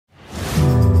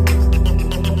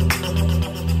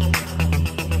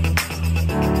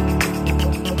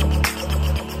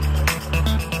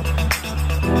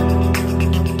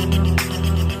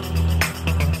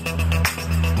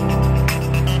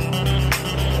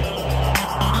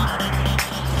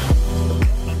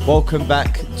Welcome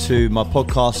back to my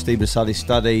podcast, Steve Maselli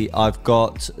Study. I've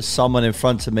got someone in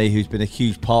front of me who's been a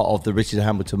huge part of the Richard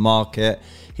Hambleton market.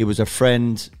 He was a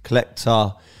friend,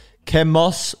 collector. Ken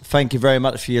Moss, thank you very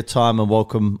much for your time and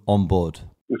welcome on board.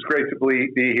 It's great to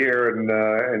be here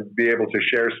and be able to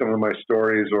share some of my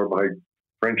stories or my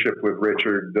friendship with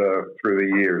Richard through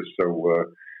the years. So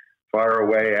fire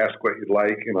away, ask what you'd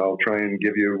like, and I'll try and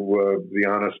give you the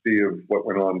honesty of what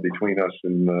went on between us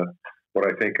and what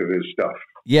I think of his stuff.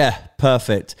 Yeah,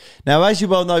 perfect. Now, as you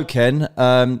well know, Ken,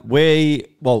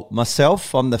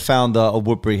 myself, I'm the founder of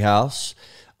Woodbury House.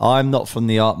 I'm not from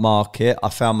the art market. I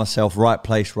found myself right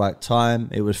place, right time.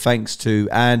 It was thanks to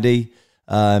Andy,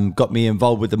 got me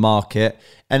involved with the market.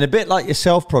 And a bit like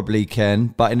yourself probably,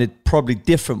 Ken, but in a probably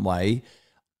different way.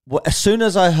 As soon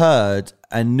as I heard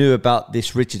and knew about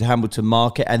this Richard Hambleton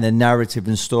market and the narrative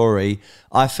and story,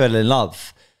 I fell in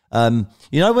love.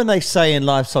 You know when they say in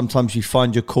life sometimes you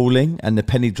find your calling and the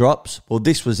penny drops? Well,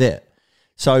 this was it.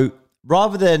 So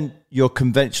rather than your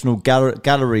conventional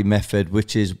gallery method,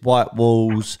 which is white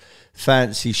walls,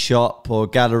 fancy shop or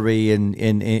gallery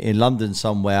in London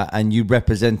somewhere, and you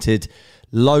represented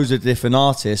loads of different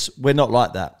artists, we're not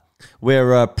like that.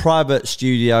 We're a private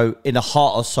studio in the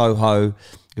heart of Soho,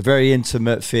 a very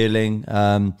intimate feeling,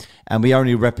 and we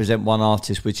only represent one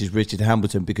artist, which is Richard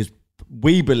Hambleton, because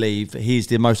we believe he's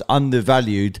the most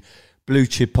undervalued blue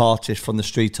chip artist from the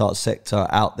street art sector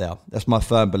out there. That's my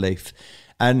firm belief.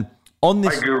 And on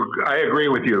this, I agree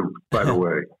with you, by the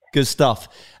way. Good stuff.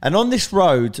 And on this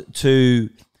road to,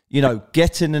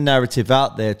 getting the narrative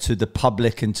out there to the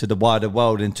public and to the wider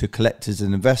world and to collectors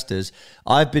and investors,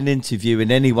 I've been interviewing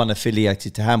anyone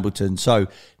affiliated to Hambleton. So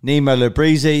Nemo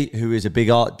Labrizi, who is a big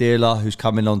art dealer, who's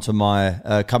coming over to my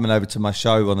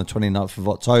show on the 29th of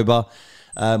October.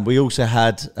 We also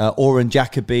had Oren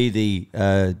Jacoby, the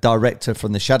director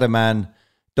from the Shadow Man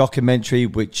documentary,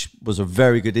 which was a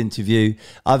very good interview.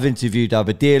 I've interviewed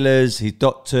other dealers, his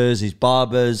doctors, his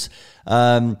barbers,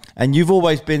 and you've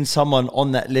always been someone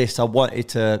on that list I wanted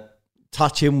to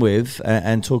touch in with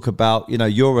and talk about,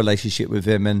 your relationship with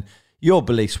him and your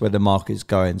beliefs where the market's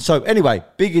going. So anyway,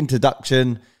 big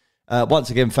introduction. Once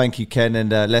again, thank you, Ken,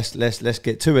 and let's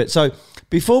get to it. So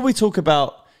before we talk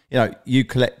about you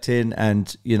collecting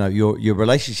and, your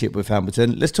relationship with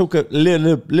Hambleton, let's talk a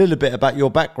little bit about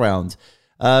your background.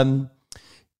 Where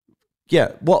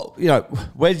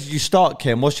did you start,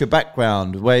 Ken? What's your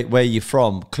background? Where are you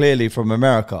from? Clearly from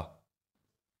America.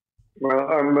 Well,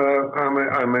 I'm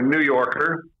a New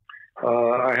Yorker.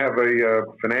 I have a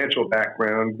financial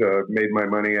background, made my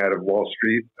money out of Wall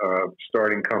Street,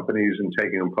 starting companies and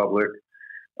taking them public.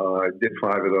 I did 5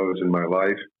 of those in my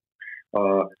life.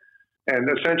 And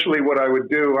essentially what I would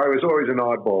do, I was always an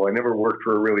oddball. I never worked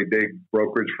for a really big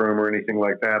brokerage firm or anything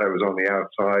like that. I was on the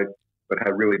outside, but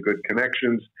had really good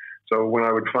connections. So when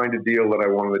I would find a deal that I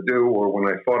wanted to do, or when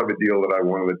I thought of a deal that I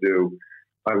wanted to do,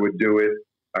 I would do it.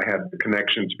 I had the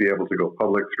connections to be able to go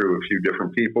public through a few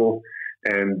different people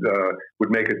and would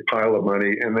make a pile of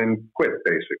money and then quit,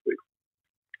 basically.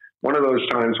 One of those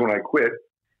times when I quit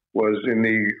was in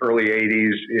the early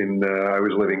 80s. I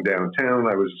was living downtown.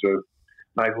 I was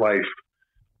nightlife,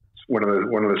 one of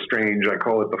the strange, I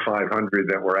call it the 500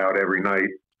 that were out every night.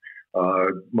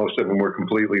 Most of them were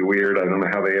completely weird. I don't know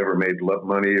how they ever made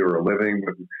money or a living,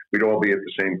 but we'd all be at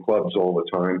the same clubs all the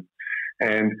time.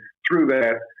 And through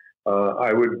that,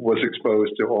 I was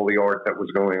exposed to all the art that was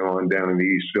going on down in the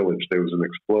East Village. There was an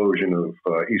explosion of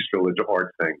East Village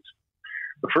art things.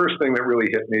 The first thing that really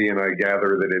hit me, and I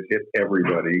gather that it hit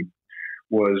everybody,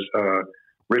 was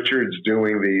Richard's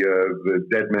doing the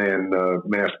dead man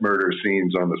mass murder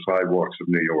scenes on the sidewalks of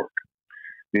New York,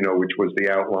 which was the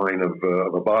outline of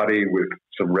a body with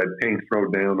some red paint thrown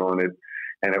down on it.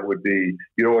 And it would be,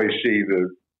 you'd always see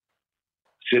the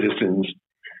citizens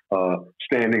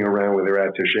standing around with their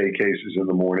attaché cases in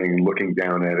the morning and looking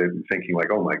down at it and thinking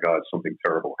like, oh my God, something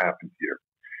terrible happened here.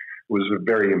 It was a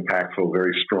very impactful,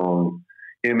 very strong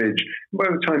image. By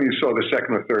the time you saw the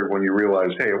second or third one, you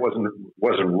realized, hey, it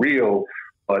wasn't real,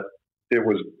 but it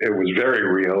was very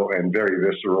real and very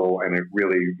visceral, and it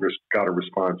really got a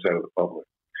response out of the public.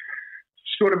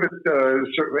 Sort of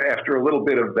after a little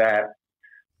bit of that,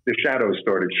 the shadows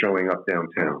started showing up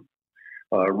downtown.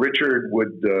 Richard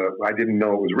would, I didn't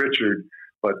know it was Richard,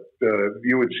 but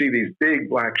you would see these big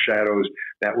black shadows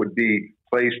that would be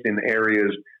placed in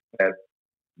areas that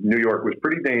New York was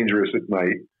pretty dangerous at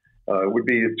night. It would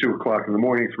be at 2 o'clock in the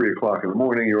morning, 3 o'clock in the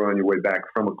morning. You're on your way back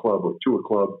from a club or to a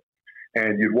club,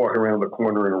 and you'd walk around the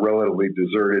corner in a relatively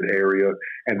deserted area,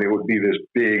 and there would be this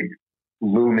big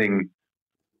looming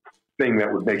thing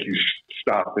that would make you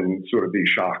stop and sort of be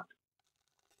shocked.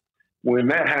 When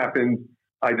that happened,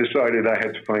 I decided I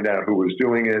had to find out who was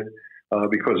doing it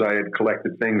because I had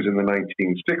collected things in the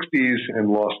 1960s and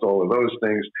lost all of those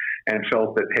things, and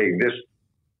felt that, hey, this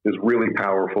is really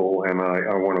powerful, and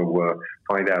I want to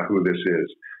find out who this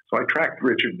is. So I tracked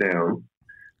Richard down,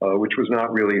 which was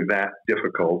not really that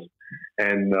difficult.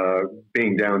 And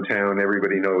being downtown,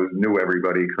 everybody knew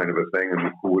everybody, kind of a thing,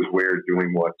 and who was where,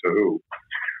 doing what to who.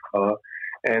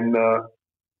 And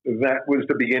that was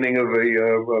the beginning of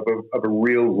a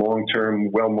real long-term,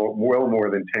 well more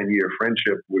than 10-year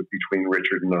friendship between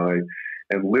Richard and I.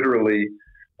 And literally,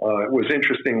 it was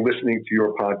interesting listening to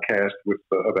your podcast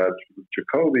about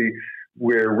Jacoby,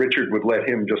 where Richard would let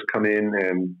him just come in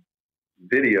and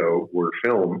video or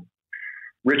film.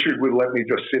 Richard would let me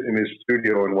just sit in his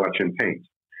studio and watch him paint.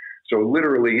 So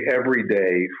literally every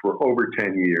day for over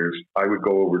 10 years, I would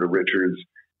go over to Richard's,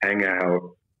 hang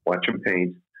out, watch him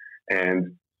paint,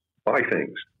 and buy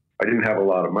things. I didn't have a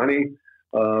lot of money,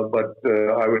 but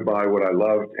I would buy what I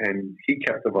loved, and he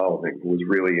kept evolving. It was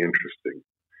really interesting.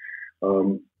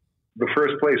 The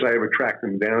first place I ever tracked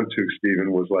him down to,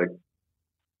 Stephen, was like,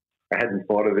 I hadn't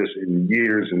thought of this in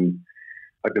years, and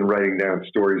I've been writing down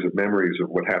stories of memories of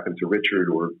what happened to Richard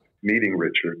or meeting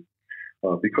Richard,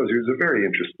 because he was a very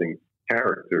interesting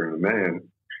character and a man.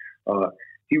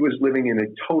 He was living in a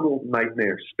total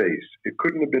nightmare space. It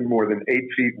couldn't have been more than 8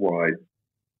 feet wide.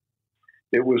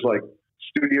 It was like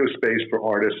studio space for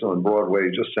artists on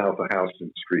Broadway, just south of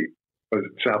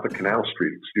south of Canal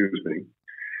Street, excuse me.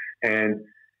 And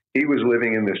he was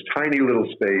living in this tiny little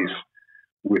space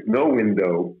with no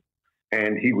window,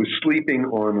 and he was sleeping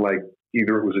on like,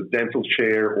 either it was a dental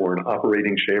chair or an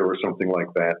operating chair or something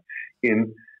like that,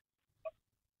 in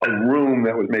a room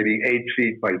that was maybe 8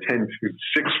 feet by 10 feet,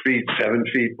 6 feet, 7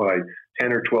 feet by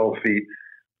 10 or 12 feet,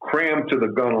 crammed to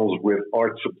the gunnels with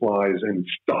art supplies and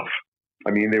stuff. I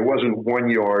mean, there wasn't 1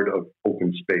 yard of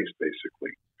open space,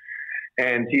 basically.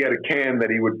 And he had a can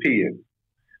that he would pee in.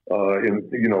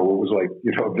 It was like,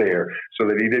 there, so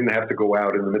that he didn't have to go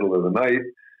out in the middle of the night.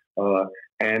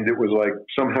 And it was like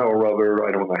somehow or other,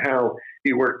 I don't know how,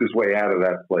 he worked his way out of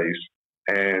that place.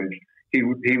 And he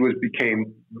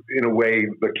became, in a way,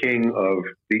 the king of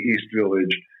the East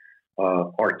Village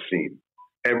art scene.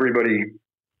 Everybody,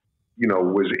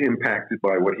 was impacted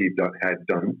by what he had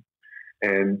done.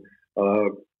 And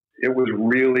it was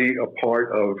really a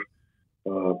part of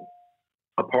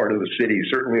the city,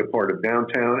 certainly a part of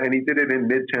downtown. And he did it in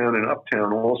Midtown and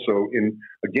Uptown also, in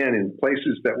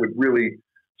places that would really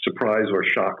surprise or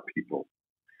shock people.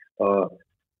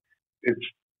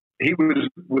 He was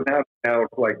without doubt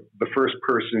like the first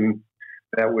person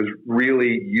that was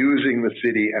really using the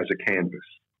city as a canvas.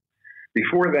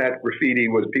 Before that, graffiti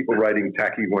was people writing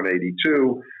Tacky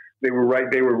 182. They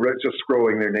were just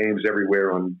scrolling their names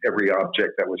everywhere on every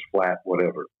object that was flat,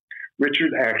 whatever.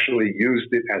 Richard actually used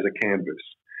it as a canvas,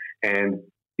 and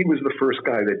he was the first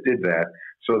guy that did that,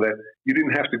 so that you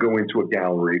didn't have to go into a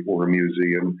gallery or a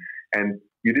museum, and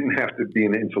you didn't have to be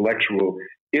an intellectual.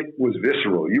 It was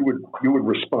visceral. You would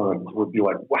respond. It would be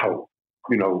like, wow,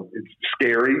 it's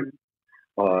scary,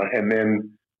 and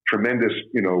then tremendous,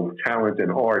 talent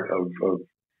and art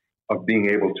of being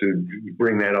able to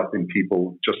bring that up in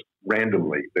people just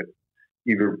randomly that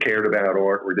either cared about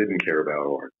art or didn't care about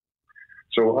art.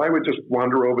 So I would just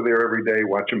wander over there every day,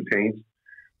 watch him paint,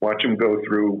 watch him go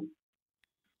through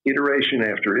iteration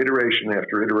after iteration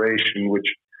after iteration, which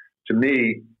to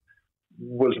me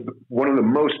was one of the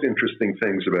most interesting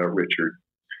things about Richard,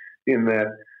 in that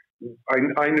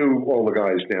I knew all the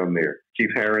guys down there.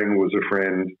 Keith Haring was a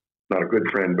friend, not a good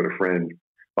friend, but a friend.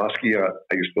 Basquiat,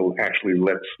 I used to actually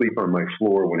let sleep on my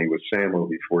floor when he was Samo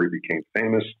before he became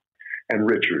famous. And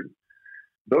Richard.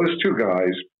 Those two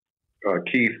guys,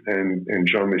 Keith and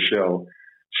Jean-Michel,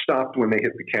 stopped when they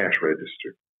hit the cash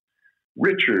register.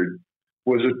 Richard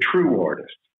was a true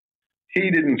artist.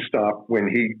 He didn't stop when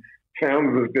he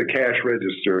found the cash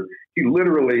register. He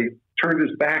literally turned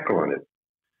his back on it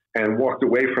and walked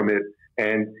away from it,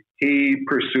 and he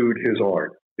pursued his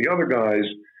art. The other guys,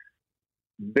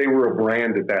 they were a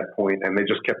brand at that point, and they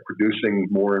just kept producing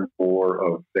more and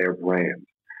more of their brand.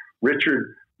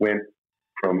 Richard went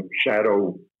from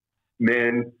Shadow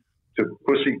Men to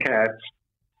Pussycats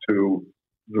to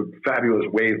the fabulous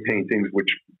wave paintings, which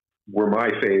were my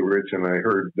favorites, and I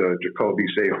heard Jacoby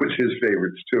say it was his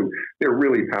favorites too. They're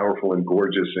really powerful and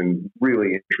gorgeous and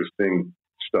really interesting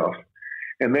stuff.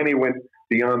 And then he went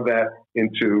beyond that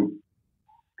into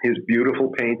his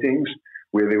beautiful paintings,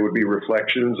 where there would be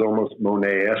reflections, almost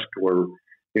Monet-esque or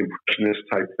Impressionist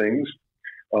type things.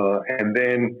 And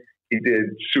then he did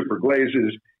super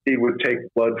glazes. He would take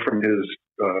blood from his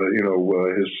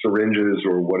syringes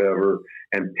or whatever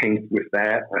and paint with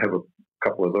that. I have a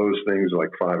couple of those things, like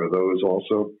 5 of those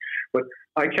also. But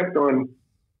I kept on,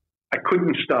 I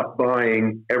couldn't stop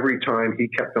buying every time he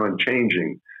kept on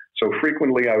changing. So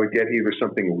frequently I would get either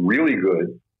something really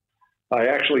good. I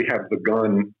actually have the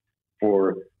gun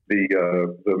for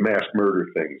the mass murder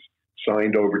things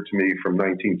signed over to me from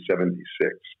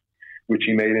 1976, which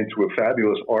he made into a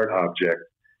fabulous art object,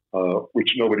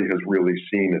 which nobody has really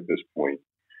seen at this point.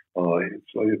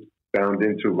 It's bound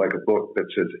into like a book that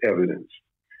says evidence.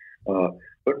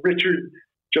 But Richard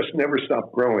just never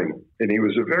stopped growing. And he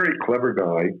was a very clever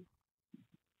guy,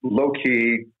 low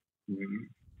key,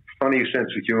 funny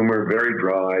sense of humor, very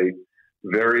dry,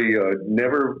 very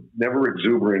never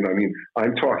exuberant. I mean,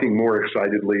 I'm talking more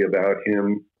excitedly about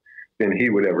him than he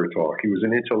would ever talk. He was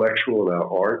an intellectual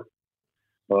about art.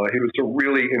 He was a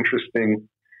really interesting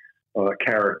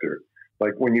character.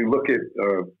 Like when you look at,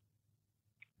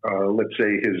 let's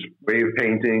say, his wave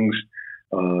paintings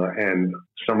and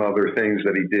some other things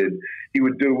that he did, he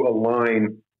would do a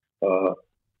line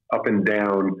up and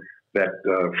down that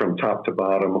from top to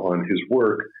bottom on his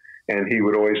work. And he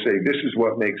would always say, this is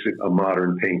what makes it a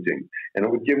modern painting. And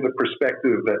it would give the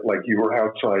perspective that like you were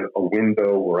outside a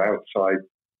window or outside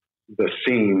the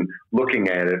scene looking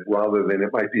at it, rather than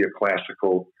it might be a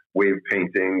classical wave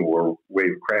painting or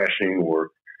wave crashing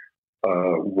or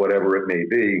whatever it may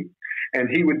be. And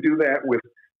he would do that with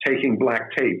taking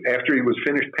black tape. After he was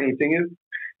finished painting it,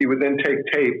 he would then take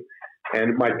tape,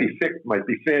 and it might be thick, might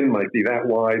be thin, might be that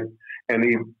wide, and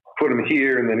he'd put them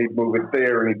here, and then he'd move it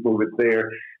there, and he'd move it there.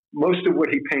 Most of what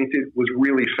he painted was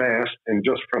really fast and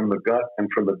just from the gut and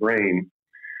from the brain.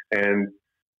 And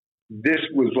this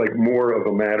was like more of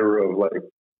a matter of like,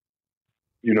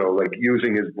 you know, like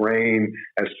using his brain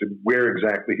as to where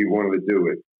exactly he wanted to do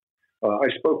it. I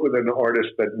spoke with an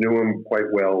artist that knew him quite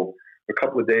well a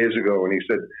couple of days ago, and he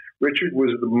said Richard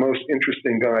was the most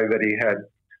interesting guy, that he had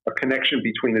a connection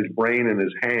between his brain and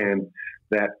his hand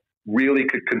that really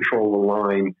could control a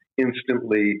line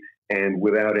instantly and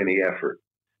without any effort.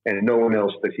 And no one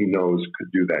else that he knows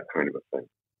could do that kind of a thing.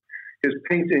 His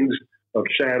paintings of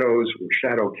shadows or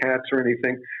shadow cats or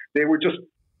anything, they were just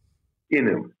in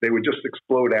him. They would just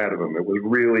explode out of him. It was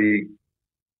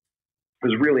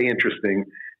really interesting.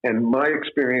 And my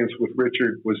experience with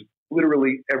Richard was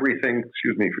literally everything,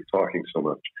 excuse me for talking so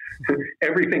much,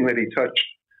 everything that he touched,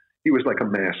 he was like a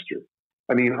master.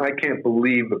 I mean, I can't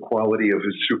believe the quality of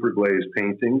his super glazed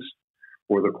paintings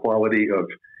or the quality of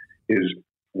his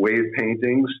wave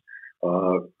paintings,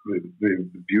 the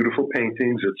beautiful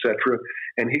paintings, etc.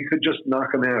 And he could just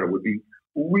knock them out. It would be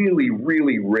really,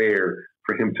 really rare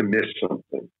for him to miss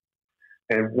something.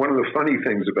 And one of the funny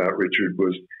things about Richard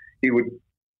was he would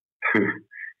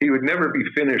he would never be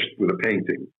finished with a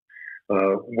painting.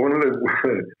 Can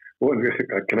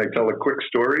I tell a quick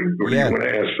story, or do you want to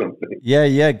ask something?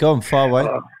 Yeah, go on, far away.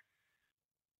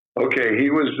 Okay, he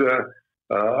was.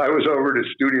 I was over at his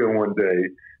studio one day,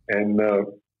 and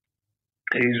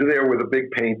he's there with a big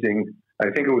painting. I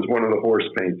think it was one of the horse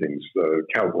paintings,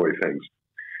 cowboy things,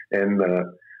 and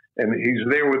he's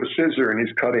there with a scissor, and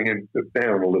he's cutting it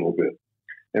down a little bit,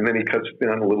 and then he cuts it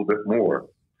down a little bit more,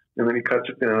 and then he cuts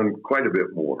it down quite a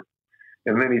bit more,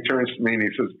 and then he turns to me and he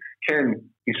says, "Ken,"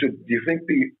 he said, "do you think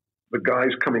the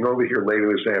guy's coming over here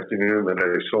later this afternoon that I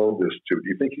sold this to, do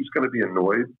you think he's going to be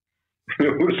annoyed?"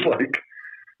 It was like,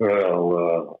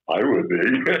 well, I would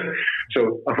be.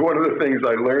 So one of the things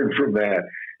I learned from that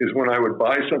is when I would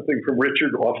buy something from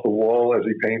Richard off the wall as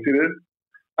he painted it,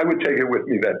 I would take it with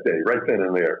me that day, right then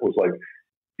and there. It was like,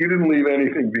 you didn't leave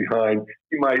anything behind.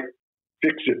 He might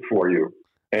fix it for you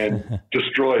and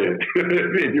destroy it,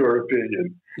 in your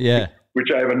opinion. Yeah.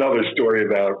 Which I have another story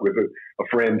about with a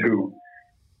friend who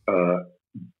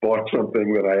bought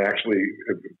something that I actually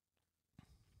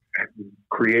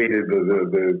created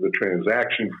the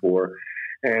transaction for,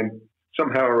 and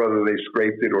somehow or other they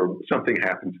scraped it or something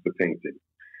happened to the painting.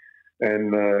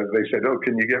 And they said, "Oh,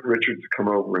 can you get Richard to come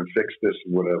over and fix this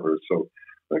and whatever?" So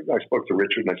I spoke to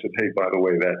Richard and I said, "Hey, by the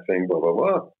way, that thing, blah, blah,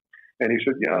 blah." And he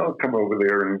said, "Yeah, I'll come over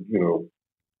there." And,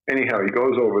 anyhow, he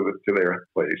goes over to their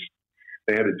place.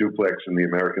 They had a duplex in the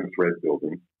American Thread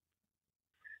building.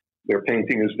 Their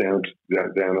painting is down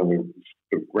on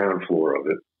the ground floor of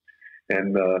it.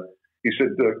 And he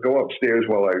said, "Go upstairs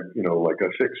while I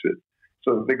fix it."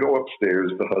 So they go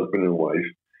upstairs, the husband and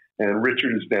wife, and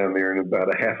Richard is down there, and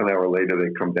about a half an hour later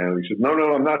they come down. He said,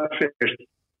 No, I'm not finished.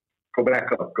 Go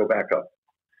back up.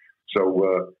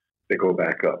 So they go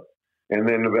back up. And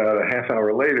then about a half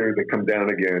hour later, they come down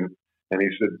again, and he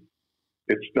said,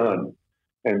 "It's done."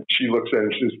 And she looks at him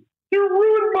and says, "You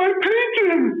ruined my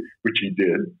painting," which he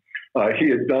did. He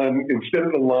had done, instead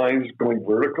of the lines going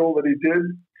vertical that he did,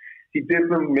 He did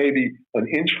them maybe an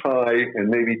inch high and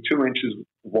maybe 2 inches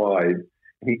wide.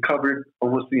 And he covered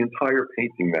almost the entire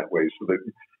painting that way, so that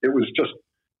it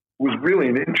was really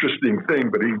an interesting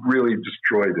thing, but he really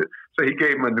destroyed it. So he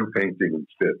gave him a new painting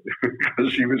instead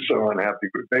because he was so unhappy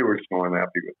they were so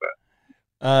unhappy with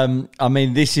that. I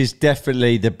mean, this is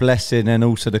definitely the blessing and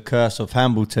also the curse of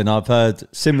Hambleton. I've heard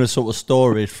similar sort of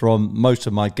stories from most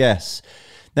of my guests.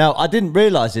 Now, I didn't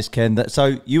realise this, Ken, that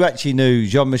so you actually knew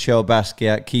Jean-Michel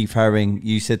Basquiat, Keith Haring.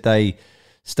 You said they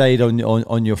stayed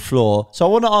on your floor. So I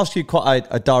want to ask you quite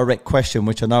a direct question,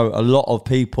 which I know a lot of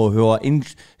people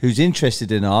who's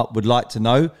interested in art would like to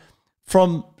know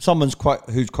from someone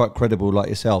who's quite credible like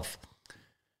yourself.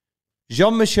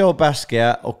 Jean-Michel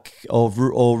Basquiat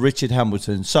or Richard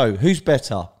Hambleton. So who's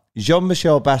better,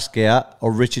 Jean-Michel Basquiat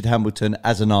or Richard Hambleton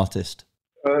as an artist?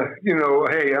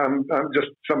 Hey, I'm just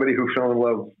somebody who fell in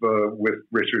love with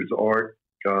Richard's art.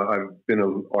 I've been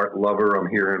an art lover. I'm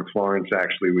here in Florence,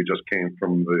 actually. We just came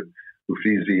from the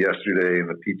Uffizi yesterday and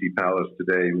the Pitti Palace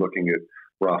today, looking at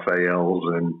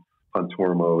Raphaels and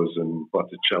Pontormos and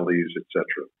Botticellis, etc.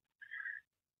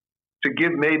 To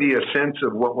give maybe a sense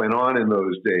of what went on in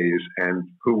those days and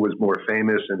who was more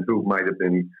famous and who might have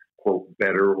been, quote,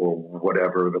 better or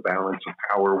whatever the balance of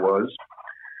power was,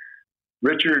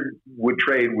 Richard would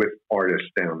trade with artists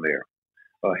down there.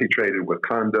 He traded with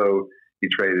Kondo. He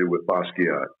traded with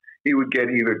Basquiat. He would get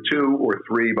either 2 or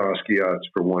 3 Basquiats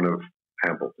for one of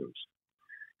Hambleton's.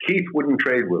 Keith wouldn't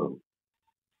trade with him.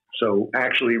 So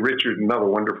actually, Richard, another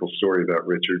wonderful story about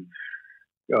Richard.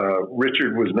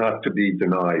 Richard was not to be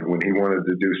denied. When he wanted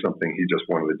to do something, he just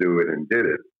wanted to do it and did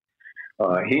it.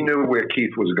 He knew where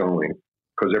Keith was going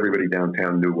because everybody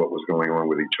downtown knew what was going on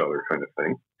with each other, kind of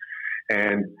thing.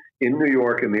 And in New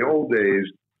York in the old days,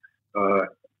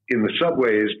 in the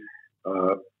subways,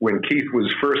 when Keith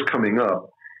was first coming up,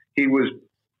 he was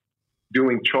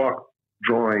doing chalk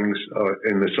drawings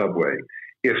in the subway.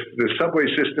 If the subway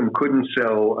system couldn't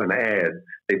sell an ad,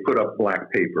 they put up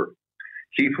black paper.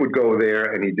 Keith would go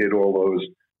there and he did all those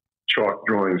chalk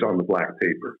drawings on the black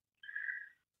paper.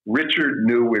 Richard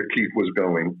knew where Keith was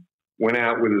going, went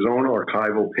out with his own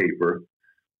archival paper,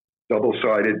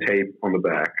 double-sided tape on the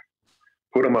back,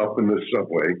 put them up in the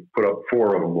subway, put up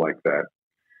 4 of them like that.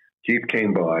 Keith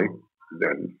came by.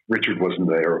 Then Richard wasn't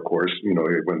there, of course. He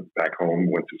went back home,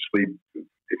 went to sleep.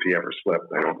 If he ever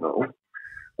slept, I don't know.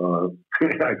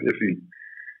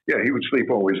 He would sleep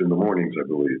always in the mornings, I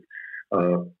believe,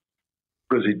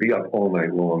 because he'd be up all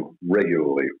night long,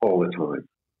 regularly, all the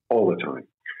time.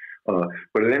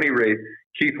 But at any rate,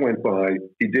 Keith went by.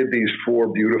 He did these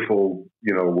 4 beautiful,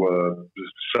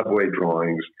 subway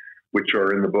drawings, which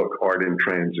are in the book Art in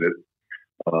Transit,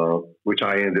 which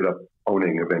I ended up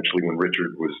owning eventually. When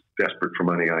Richard was desperate for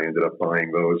money, I ended up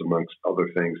buying those amongst other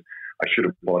things. I should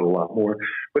have bought a lot more.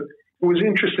 But it was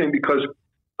interesting because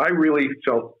I really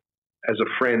felt as a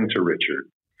friend to Richard.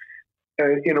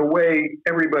 And in a way,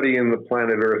 everybody in the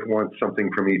planet Earth wants something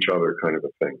from each other, kind of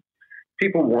a thing.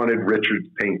 People wanted Richard's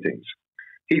paintings.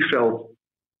 He felt,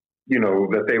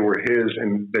 that they were his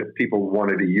and that people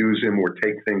wanted to use him or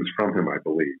take things from him, I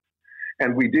believe.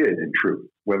 And we did, in truth,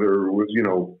 whether it was,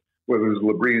 whether it was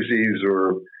Labrizzi's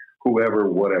or whoever,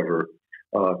 whatever.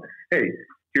 Hey,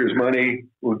 here's money.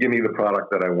 Well, give me the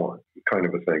product that I want, kind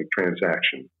of a thing,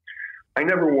 transaction. I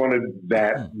never wanted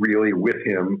that really with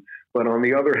him. But on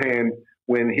the other hand,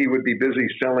 when he would be busy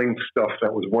selling stuff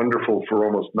that was wonderful for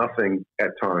almost nothing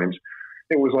at times,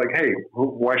 it was like, hey,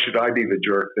 why should I be the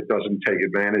jerk that doesn't take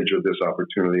advantage of this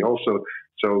opportunity also?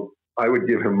 So I would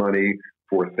give him money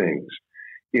for things.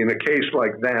 In a case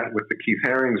like that with the Keith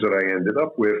Harings that I ended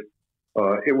up with,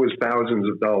 it was thousands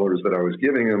of dollars that I was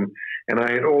giving him. And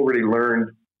I had already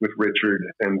learned with Richard,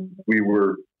 and we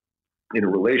were in a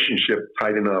relationship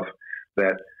tight enough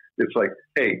that it's like,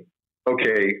 hey,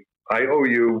 okay, I owe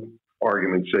you,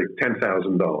 argument's sake,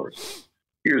 $10,000.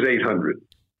 Here's $800.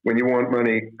 When you want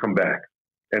money, come back.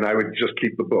 And I would just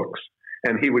keep the books.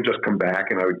 And he would just come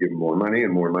back, and I would give him more money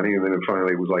and more money. And then it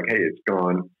finally was like, hey, it's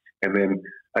gone. And then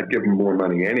I'd give him more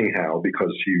money anyhow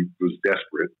because he was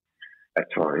desperate at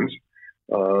times.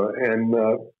 And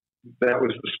that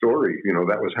was the story.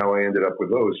 That was how I ended up with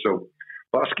those. So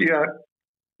Basquiat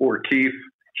or Keith.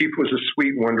 Keith was a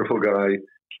sweet, wonderful guy.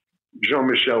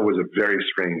 Jean-Michel was a very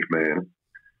strange man.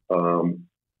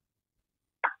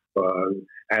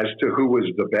 As to who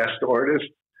was the best artist,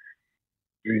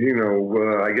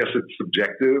 I guess it's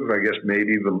subjective. I guess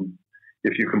maybe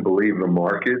if you can believe the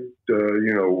market,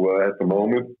 at the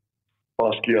moment,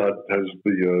 Basquiat has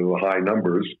the high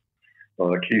numbers.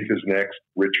 Keith is next.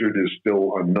 Richard is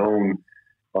still unknown,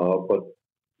 but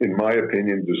in my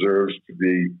opinion, deserves to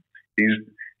be.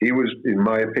 He was, in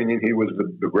my opinion, he was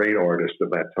the great artist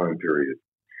of that time period.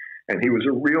 And he was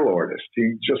a real artist.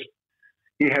 He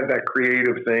had that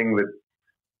creative thing that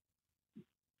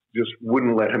just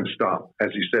wouldn't let him stop. As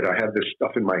he said, I have this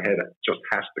stuff in my head that just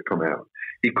has to come out.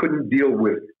 He couldn't deal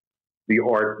with the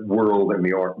art world and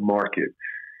the art market.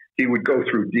 He would go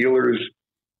through dealers,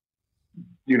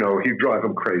 he'd drive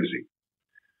them crazy.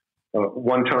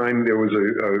 One time there was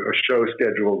a show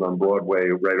scheduled on Broadway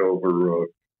right over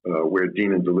where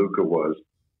Dean and DeLuca was.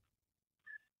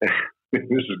 This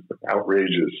is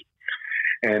outrageous.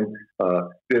 And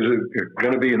there's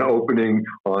going to be an opening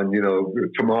on,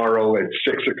 tomorrow at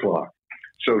 6:00.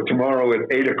 So tomorrow at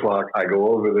 8:00, I go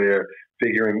over there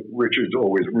figuring Richard's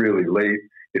always really late.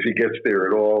 If he gets there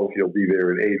at all, he'll be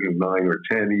there at 8 or 9 or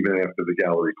 10, even after the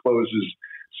gallery closes.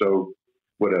 So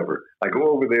whatever. I go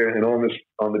over there, and on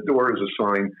the door is a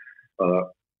sign,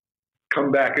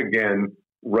 come back again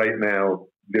right now.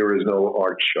 There is no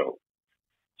art show.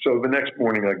 So the next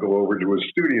morning I go over to his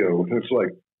studio, and it's like,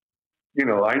 I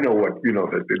know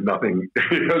that nothing,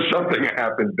 something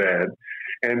happened bad.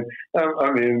 And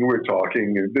we're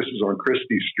talking, and this is on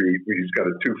Christie Street. He's got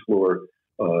a 2-floor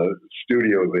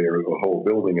studio there, the whole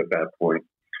building at that point.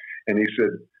 And he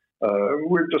said,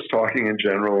 we're just talking in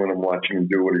general, and I'm watching him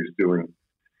do what he's doing.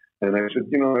 And I said,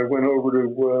 I went over to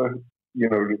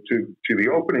the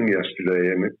opening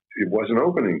yesterday, and it wasn't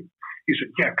opening. He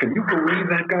said, yeah, can you believe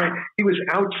that guy? He was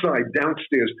outside,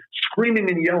 downstairs, screaming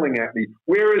and yelling at me,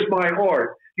 where is my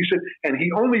art? He said, and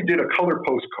he only did a color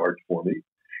postcard for me.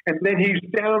 And then he's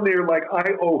down there like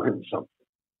I owe him something.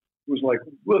 It was like,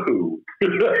 woohoo.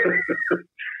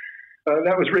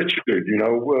 That was Richard,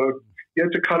 you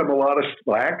had to cut him a lot of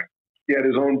slack. He had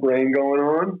his own brain going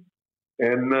on.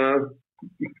 And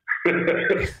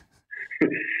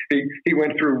he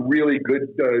went through really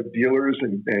good dealers,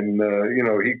 and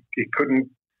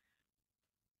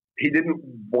he didn't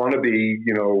want to be,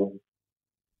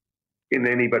 in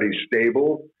anybody's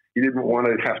stable. He didn't want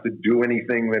to have to do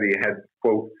anything that he had,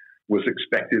 quote, was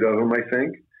expected of him, I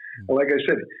think. Like I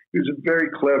said, he was a very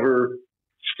clever,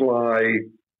 sly,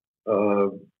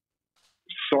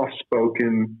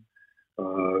 soft-spoken,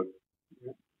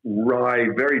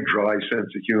 very dry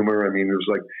sense of humor. It was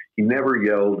like he never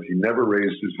yelled, he never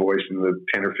raised his voice in the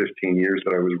 10 or 15 years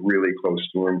that I was really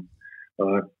close to him.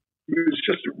 He was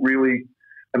just really,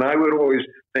 and I would always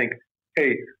think,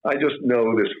 hey, I just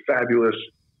know this fabulous,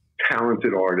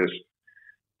 talented artist.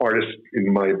 Artists,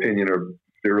 in my opinion,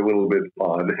 they're a little bit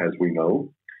odd, as we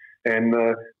know. And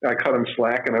I cut him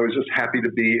slack, and I was just happy to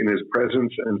be in his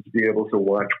presence and to be able to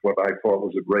watch what I thought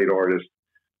was a great artist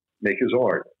make his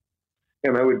art.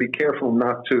 And I would be careful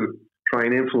not to try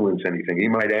and influence anything. He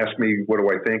might ask me, what do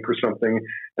I think or something?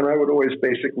 And I would always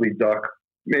basically duck.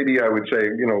 Maybe I would say,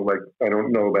 like, I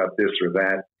don't know about this or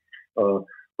that.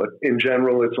 But in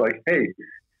general, it's like, hey,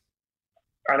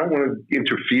 I don't want to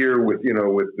interfere with,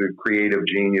 with the creative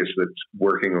genius that's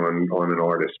working on an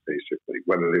artist, basically,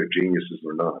 whether they're geniuses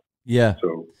or not. Yeah.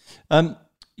 So,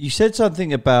 you said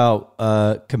something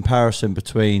about comparison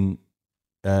between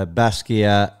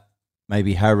Basquiat,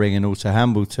 maybe Haring, and also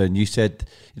Hambleton. You said,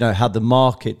 how the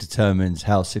market determines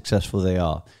how successful they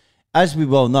are. As we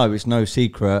well know, it's no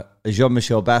secret,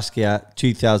 Jean-Michel Basquiat,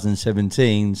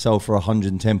 2017, sold for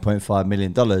 $110.5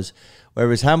 million,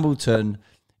 whereas Hambleton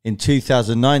in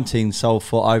 2019 sold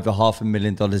for over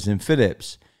 $500,000 in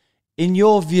Phillips. In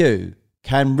your view,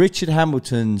 can Richard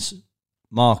Hambleton's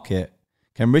market,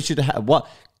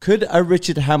 could a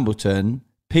Richard Hambleton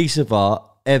piece of art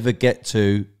ever get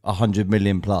to 100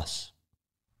 million plus?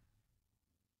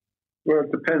 Well,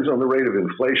 it depends on the rate of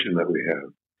inflation that we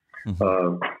have.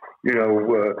 Mm-hmm.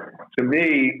 To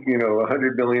me,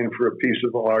 100 million for a piece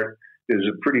of art is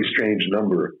a pretty strange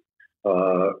number.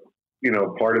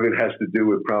 Part of it has to do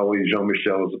with probably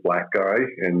Jean-Michel is a black guy,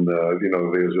 and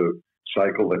there's a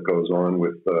cycle that goes on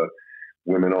with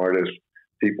women artists,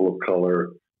 people of color,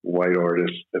 white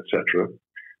artists, etc.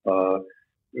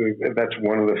 That's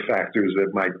one of the factors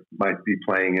that might be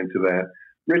playing into that.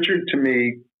 Richard, to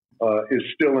me, is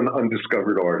still an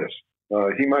undiscovered artist.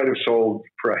 He might have sold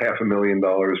for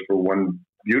 $500,000 for one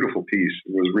beautiful piece.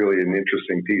 It was really an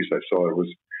interesting piece. I saw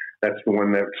that's the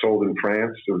one that sold in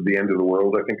France, of The End of the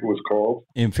World, I think it was called.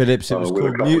 In Phillips, it was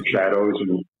called Shadows.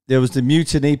 There was the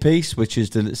Mutiny piece, which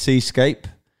is the Seascape,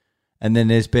 and then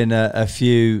there's been a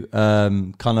few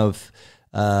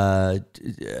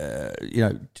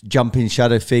jumping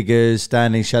shadow figures,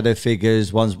 standing shadow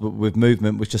figures, ones with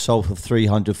movement, which are sold for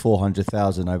 300,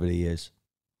 400,000 over the years.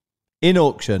 In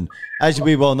auction, as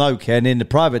we well know, Ken, in the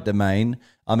private domain,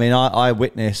 I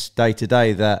witness day to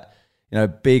day that,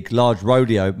 big, large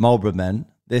rodeo Marlboro men,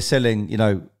 they're selling,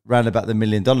 around about the $1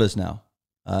 million now,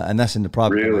 and that's in the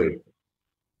private Really? domain.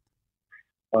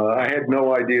 I had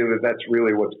no idea that that's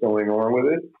really what's going on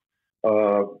with it.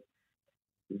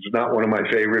 It's not one of my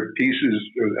favorite pieces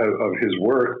of his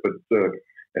work, but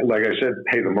like I said,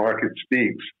 hey, the market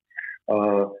speaks.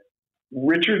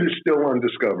 Richard is still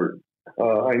undiscovered.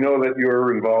 I know that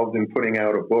you're involved in putting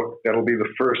out a book. That'll be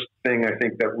the first thing I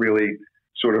think that really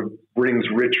sort of brings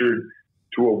Richard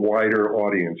to a wider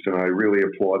audience, and I really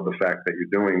applaud the fact that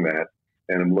you're doing that,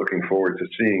 and I'm looking forward to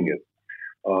seeing it.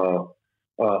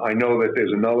 I know that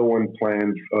there's another one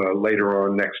planned later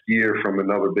on next year from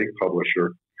another big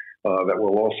publisher that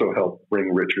will also help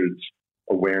bring Richard's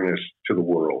awareness to the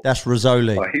world. That's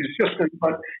Rizzoli.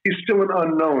 He's still an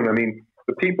unknown. I mean,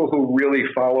 the people who really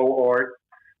follow art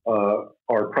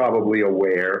are probably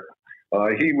aware.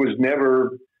 He was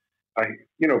never,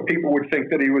 people would think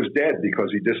that he was dead because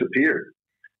he disappeared.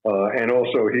 And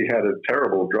also he had a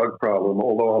terrible drug problem.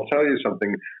 Although I'll tell you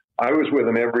something, I was with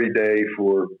him every day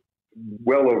for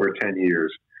well over 10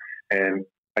 years. And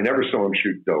I never saw him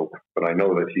shoot dope, but I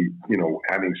know that he,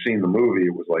 having seen the movie,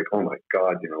 it was like, oh my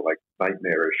God, like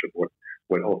nightmarish of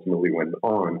what ultimately went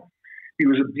on. He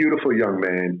was a beautiful young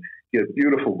man. He had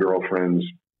beautiful girlfriends.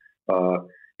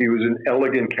 He was an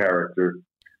elegant character.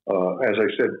 As I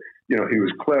said, he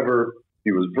was clever.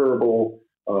 He was verbal.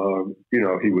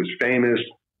 He was famous.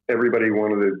 Everybody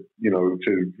wanted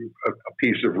a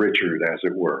piece of Richard, as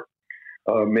it were.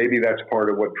 Maybe that's part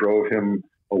of what drove him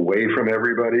away from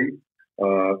everybody.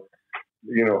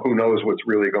 Who knows what's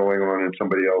really going on in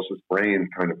somebody else's brain,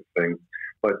 kind of a thing.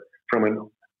 But from an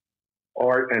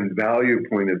art and value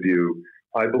point of view,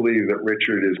 I believe that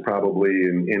Richard is probably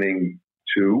in inning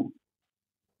 2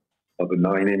 of a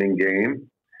 9-inning game.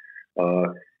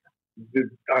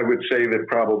 I would say that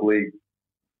probably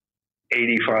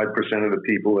 85% of the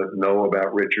people that know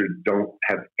about Richard don't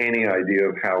have any idea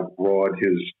of how broad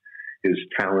his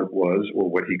talent was or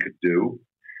what he could do.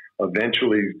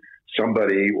 Eventually,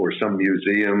 somebody or some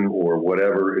museum or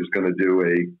whatever is going to do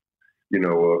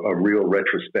a real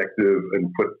retrospective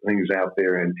and put things out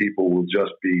there, and people will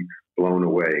just be blown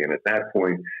away. And at that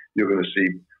point, you're going to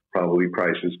see probably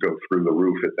prices go through the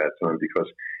roof at that time, because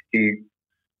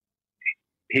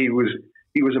he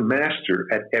was a master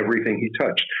at everything he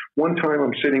touched. One time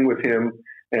I'm sitting with him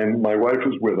and my wife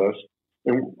was with us,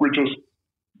 and we're just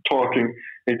talking.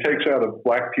 He takes out a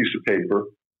black piece of paper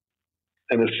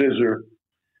and a scissor,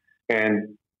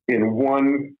 and in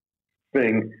one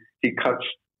thing he cuts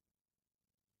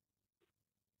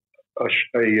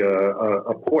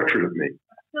a portrait of me,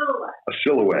 a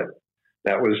silhouette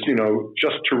that was,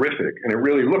 just terrific, and it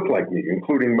really looked like me,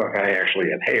 including I actually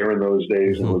had hair in those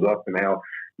days and was up and out,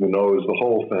 the nose, the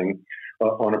whole thing,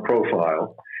 on a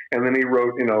profile. And then he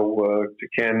wrote, to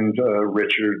Ken,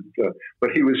 Richard,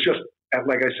 but he was just,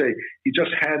 like I say, he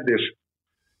just had this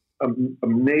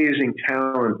amazing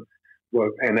talent.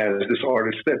 And as this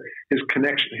artist said, his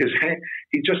connection,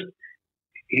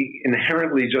 he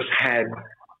inherently just had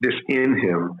this in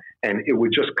him, and it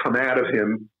would just come out of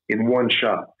him in one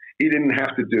shot. He didn't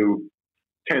have to do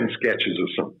 10 sketches of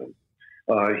something.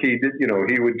 He did,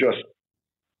 he would just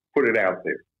put it out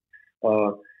there.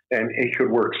 And he could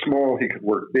work small, he could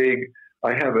work big.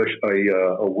 I have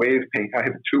a wave paint. I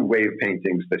have 2 wave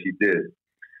paintings that he did.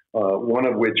 One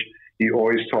of which he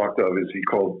always talked of is he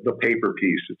called the paper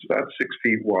piece. It's about 6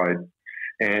 feet wide,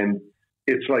 and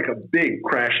it's like a big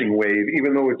crashing wave,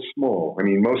 even though it's small. I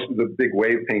mean, most of the big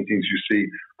wave paintings you see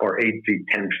are 8 feet,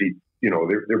 10 feet.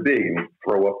 They're big, and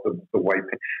throw up the white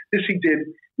paint. This he did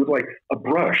with like a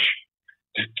brush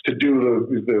to do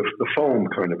the foam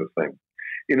kind of a thing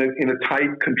in a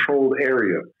tight, controlled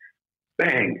area.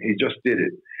 Bang! He just did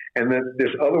it. And then this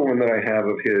other one that I have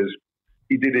of his,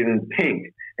 he did it in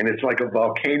pink, and it's like a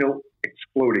volcano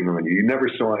exploding on you. You never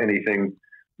saw anything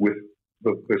with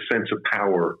the sense of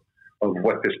power of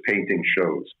what this painting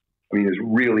shows. I mean, it's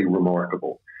really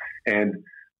remarkable. And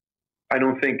I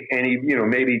don't think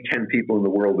maybe 10 people in the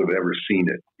world have ever seen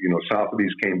it.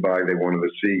 Sotheby's came by, they wanted to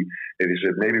see, and they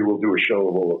said, maybe we'll do a show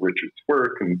of all of Richard's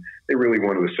work. And they really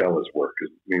wanted to sell his work,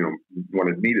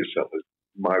 wanted me to sell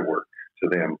my work to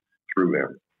them through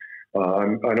them.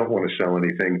 I don't want to sell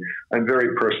anything. I'm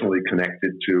very personally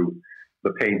connected to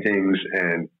the paintings,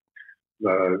 and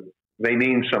they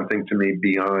mean something to me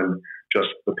beyond just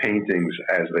the paintings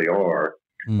as they are.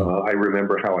 I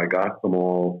remember how I got them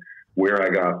all, where I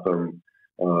got them,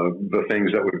 the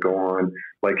things that would go on.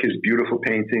 Like his beautiful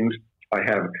paintings, I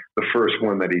have the first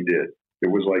one that he did. It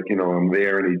was like, I'm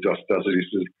there and he just does it. He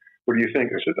says, what do you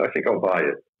think? I said, I think I'll buy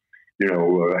it.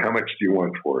 How much do you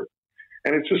want for it?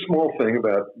 And it's a small thing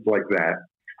about like that.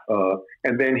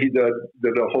 And then he did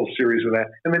a whole series of that.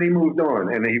 And then he moved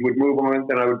on. And he would move on.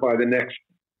 Then I would buy the next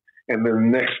thing. And then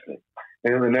the next thing.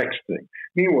 And the next thing.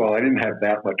 Meanwhile, I didn't have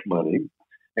that much money.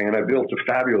 And I built a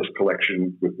fabulous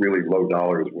collection with really low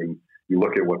dollars when you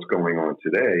look at what's going on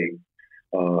today.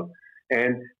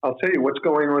 And I'll tell you, what's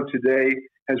going on today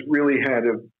has really had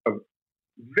a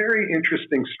very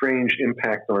interesting, strange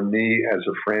impact on me as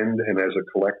a friend and as a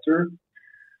collector.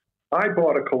 I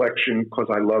bought a collection because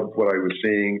I loved what I was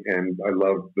seeing and I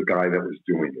loved the guy that was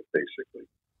doing it, basically.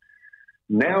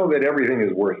 Now that everything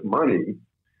is worth money,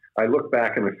 I look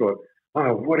back and I thought,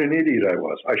 oh, what an idiot I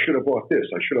was. I should have bought this.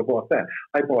 I should have bought that.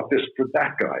 I bought this for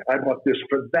that guy. I bought this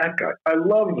for that guy. I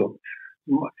love them.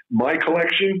 My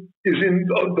collection is in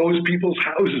those people's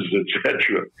houses,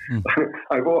 etc.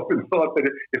 I've often thought that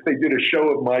if they did a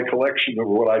show of my collection of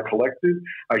what I collected,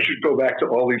 I should go back to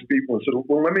all these people and say,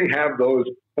 well, let me have those,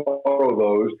 borrow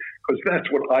those, because that's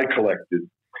what I collected.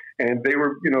 And they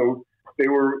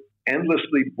were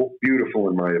endlessly beautiful,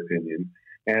 in my opinion.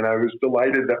 And I was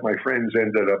delighted that my friends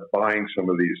ended up buying some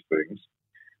of these things.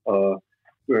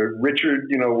 Richard,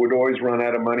 would always run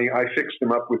out of money. I fixed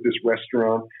him up with this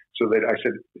restaurant so that I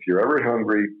said, if you're ever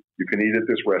hungry, you can eat at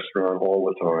this restaurant all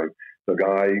the time. The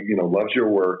guy, loves your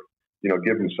work,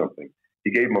 give him something.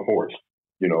 He gave him a horse,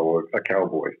 a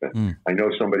cowboy thing. I know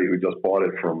somebody who just bought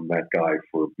it from that guy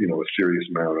for, a serious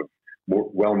amount of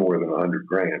well more than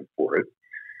 $100,000 for it.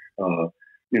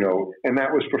 And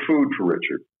that was for food for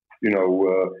Richard,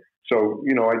 So,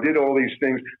 I did all these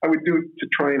things I would do to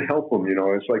try and help him.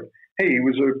 It's like, hey, he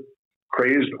was a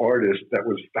crazed artist that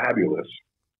was fabulous.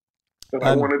 But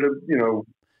I wanted to,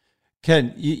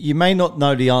 Ken, you may not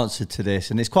know the answer to this,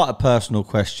 and it's quite a personal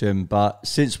question, but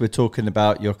since we're talking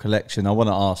about your collection, I want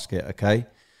to ask it, okay?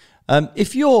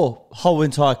 If your whole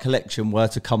entire collection were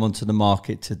to come onto the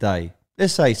market today,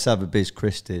 let's say Sotheby's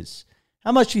Christie's,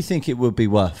 how much do you think it would be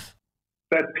worth?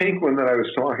 That pink one that I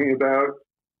was talking about,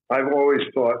 I've always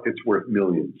thought it's worth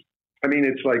millions. I mean,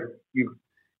 it's like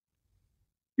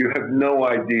you have no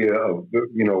idea of,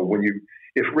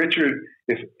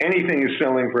 if anything is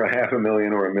selling for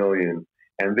 $500,000 or $1 million,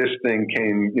 and this thing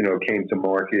came to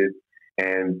market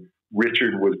and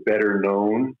Richard was better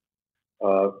known,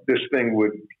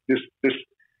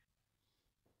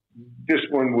 this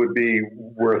one would be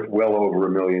worth well over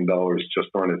 $1 million just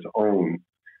on its own.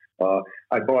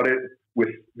 I bought it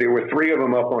there were 3 of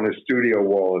them up on his studio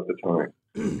wall at the time.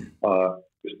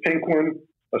 This pink one,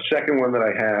 a second one that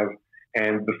I have,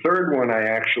 and the third one I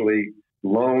actually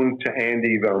loaned to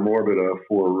Andy Valmorbida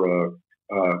for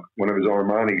one of his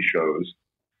Armani shows,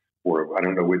 or I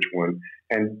don't know which one.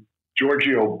 And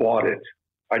Giorgio bought it.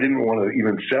 I didn't want to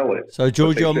even sell it. So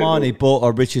Giorgio Armani bought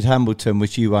a Richard Hambleton,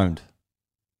 which you owned?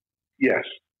 Yes.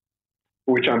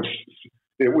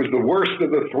 It was the worst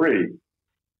of the 3.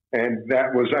 And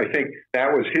I think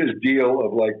that was his deal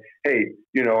of like, hey,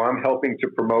 I'm helping to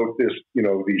promote this,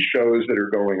 these shows that are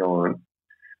going on.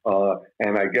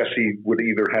 And I guess he would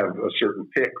either have a certain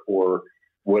pick or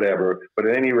whatever. But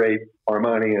at any rate,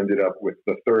 Armani ended up with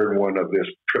the third one of this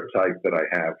triptych that I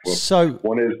have. So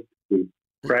one is the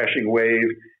Crashing Wave,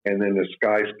 and then the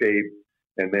Skyscape,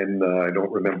 and then I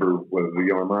don't remember whether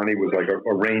the Armani was like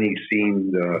a rainy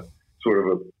scene, sort of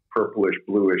a purplish,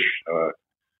 bluish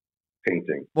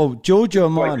painting. Well, Giorgio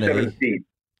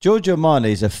Armani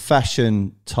is a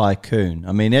fashion tycoon.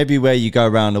 I mean, everywhere you go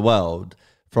around the world,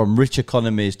 from rich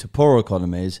economies to poor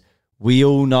economies, we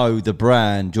all know the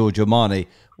brand Giorgio Armani.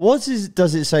 What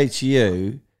does it say to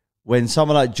you when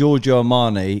someone like Giorgio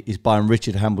Armani is buying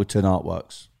Richard Hambleton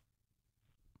artworks?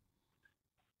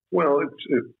 Well,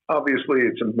 obviously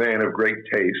it's a man of great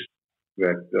taste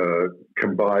that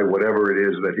can buy whatever it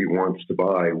is that he wants to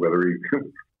buy, whether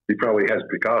he probably has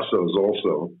Picassos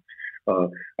also.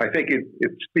 I think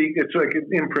it's like an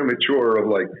imprimatur of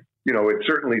like, it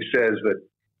certainly says that,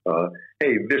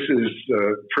 hey, this is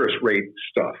first-rate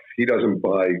stuff. He doesn't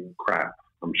buy crap,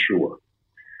 I'm sure.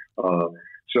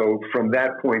 So from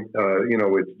that point,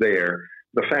 it's there.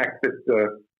 The fact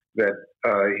that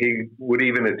he would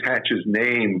even attach his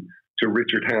name to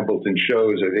Richard Hambleton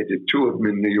shows. They did 2 of them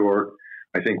in New York.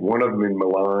 I think one of them in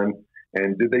Milan.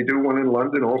 And did they do one in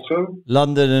London also?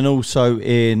 London and also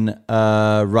in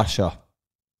Russia.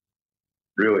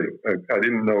 Really? I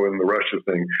didn't know in the Russia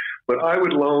thing. But I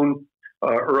would loan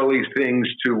early things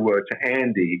to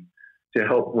Andy to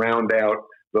help round out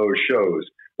those shows.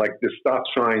 Like the stop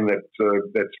sign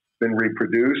that's been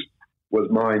reproduced was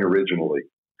mine originally.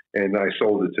 And I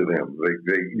sold it to them.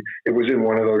 It was in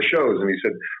one of those shows. And he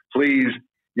said, please,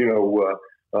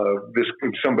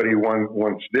 somebody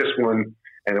wants this one.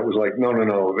 And it was like, no, no,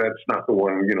 no, that's not the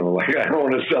one. Like, I don't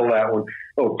want to sell that one.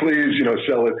 Oh, please,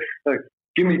 sell it. Like,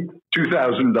 give me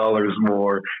 $2,000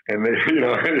 more, and then,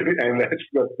 and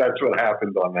that's what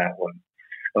happened on that one.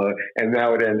 And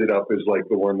now it ended up as like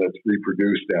the one that's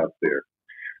reproduced out there.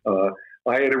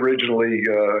 I had originally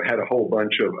had a whole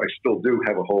bunch of, I still do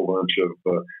have a whole bunch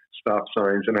of stop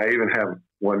signs, and I even have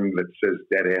one that says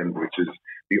dead end, which is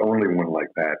the only one like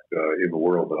that in the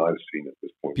world that I've seen at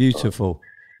this point. Beautiful.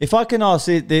 If I can ask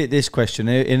this question,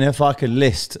 and if I can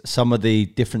list some of the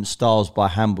different styles by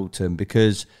Hambleton,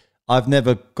 because I've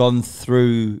never gone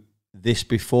through this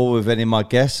before with any of my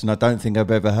guests, and I don't think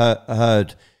I've ever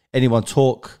heard anyone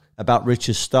talk about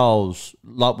Richard styles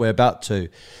like we're about to.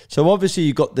 So obviously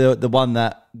you've got the one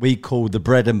that we call the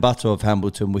bread and butter of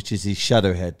Hambleton, which is his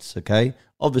shadow heads, okay?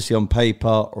 Obviously on paper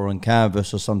or on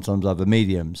canvas or sometimes other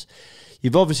mediums.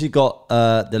 You've obviously got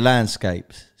the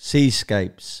landscapes,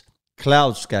 seascapes,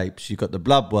 cloudscapes. You've got the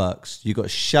bloodworks. You've got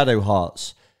shadow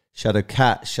hearts, shadow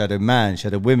cats, shadow man,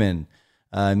 shadow women.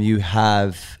 You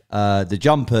have the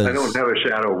jumpers. I don't have a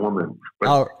shadow woman,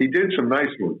 but he did some nice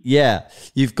ones. Yeah.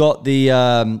 You've got the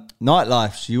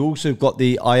nightlifes. You also got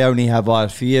the I Only Have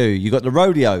Eyes for You. You got the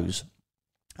rodeos.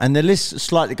 And the list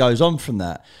slightly goes on from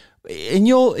that. In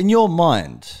your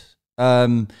mind,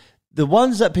 the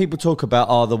ones that people talk about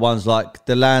are the ones like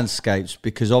the landscapes,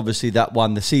 because obviously that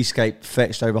one, the seascape,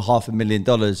 fetched over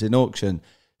 $500,000 in auction.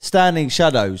 Standing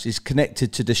Shadows is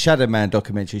connected to the Shadow Man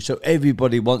documentary, so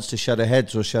everybody wants to shadow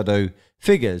heads or shadow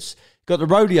figures. Got the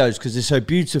rodeos because they're so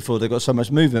beautiful, they've got so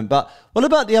much movement. But what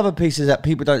about the other pieces that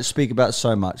people don't speak about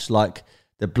so much, like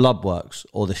the bloodworks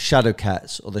or the shadow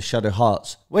cats or the shadow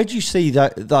hearts? Where do you see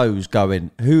those going?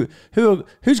 Who's going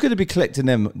to be collecting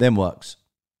them works?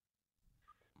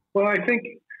 Well, I think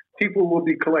people will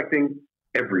be collecting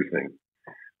everything.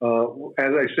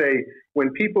 As I say, when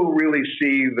people really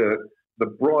see the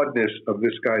broadness of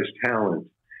this guy's talent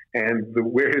and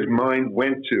where his mind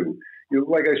went to,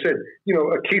 like I said,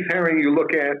 a Keith Haring, you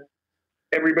look at,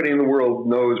 everybody in the world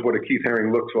knows what a Keith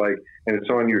Haring looks like, and it's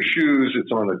on your shoes,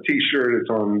 it's on a T-shirt, it's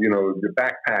on, your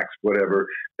backpacks, whatever.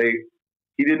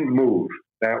 He didn't move.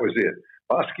 That was it.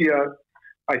 Basquiat,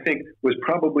 I think, was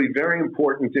probably very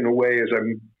important in a way, as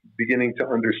I'm beginning to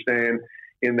understand,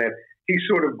 in that he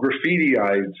sort of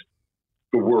graffitiized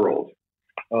the world.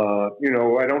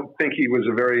 I don't think he was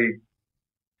a very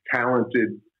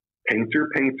talented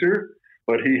painter,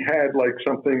 but he had like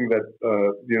something that,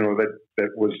 that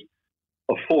was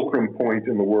a fulcrum point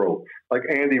in the world. Like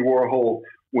Andy Warhol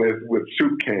with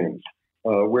soup cans,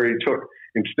 where he took,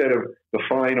 instead of the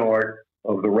fine art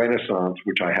of the Renaissance,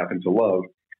 which I happen to love,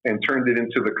 and turned it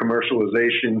into the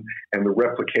commercialization and the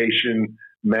replication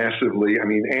massively. I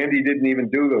mean, Andy didn't even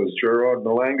do those. Gerard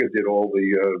Malanga did all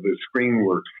the screen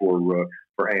work for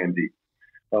Andy.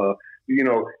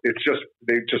 It's just,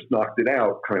 they just knocked it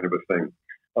out, kind of a thing.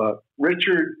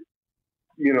 Richard,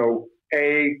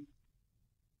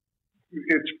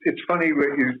 it's funny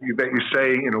that you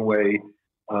say, in a way,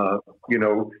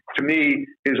 to me,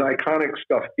 his iconic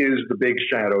stuff is the big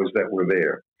shadows that were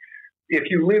there. If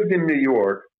you lived in New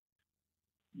York,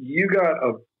 you got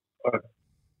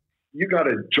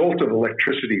a jolt of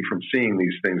electricity from seeing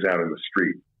these things out in the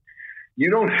street. You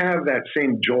don't have that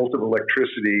same jolt of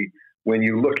electricity when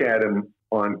you look at them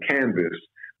on canvas,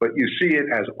 but you see it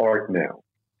as art now.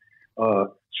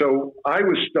 So I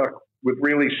was stuck with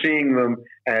really seeing them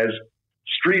as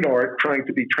street art trying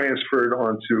to be transferred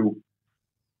onto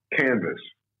canvas.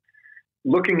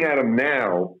 Looking at them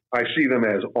now, I see them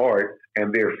as art,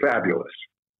 and they're fabulous.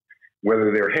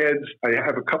 Whether they're heads, I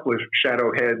have a couple of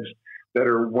shadow heads that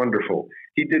are wonderful.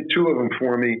 He did two of them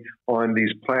for me on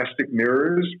these plastic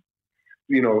mirrors,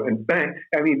 and bang.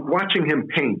 I mean, watching him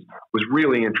paint was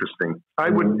really interesting. I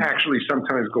would actually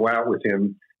sometimes go out with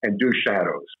him and do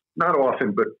shadows. Not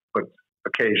often, but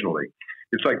occasionally.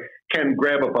 It's like, Ken,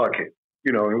 grab a bucket.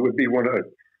 It would be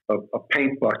a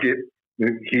paint bucket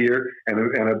here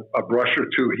and a brush or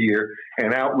two here,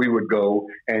 and out we would go.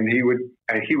 And he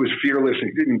was fearless.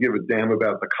 He didn't give a damn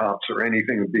about the cops or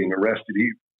anything of being arrested.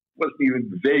 He wasn't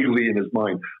even vaguely in his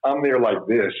mind. I'm there like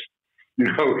this,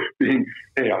 being,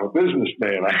 hey, I'm a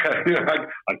businessman.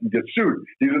 I can get sued.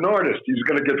 He's an artist. He's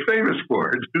going to get famous for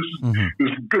it. This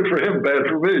is good for him, bad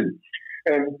for me.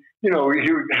 And, he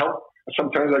would help.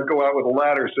 Sometimes I'd go out with a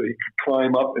ladder so he could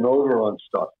climb up and over on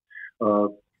stuff.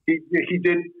 He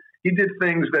did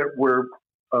things that were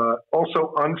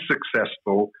also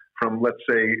unsuccessful from, let's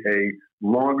say, a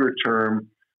longer term,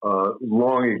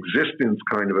 long existence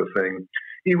kind of a thing.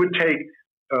 He would take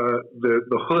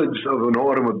the hoods of an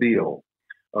automobile,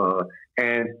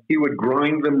 And he would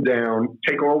grind them down,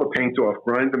 take all the paint off,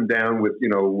 grind them down with,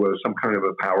 some kind of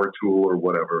a power tool or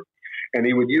whatever. And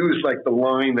he would use like the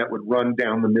line that would run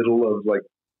down the middle of like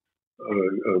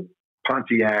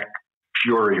Pontiac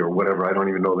Fury or whatever. I don't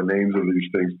even know the names of these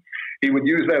things. He would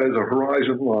use that as a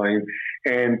horizon line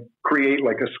and create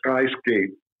like a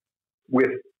skyscape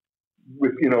with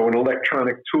an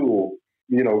electronic tool,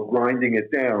 grinding it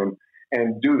down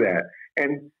and do that.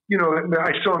 And,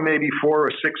 I saw maybe 4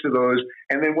 or 6 of those.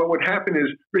 And then what would happen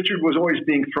is Richard was always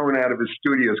being thrown out of his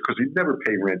studios because he'd never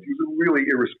pay rent. He was a really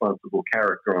irresponsible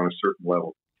character on a certain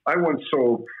level. I once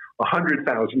sold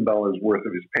 $100,000 worth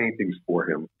of his paintings for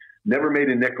him. Never made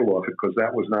a nickel off it because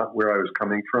that was not where I was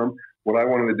coming from. What I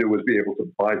wanted to do was be able to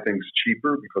buy things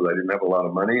cheaper because I didn't have a lot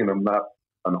of money and I'm not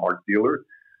an art dealer.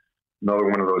 Another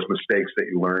one of those mistakes that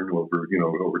you learn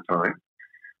over time.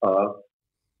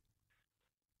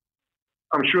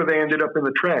 I'm sure they ended up in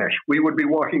the trash. We would be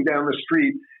walking down the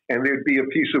street and there'd be a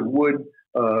piece of wood,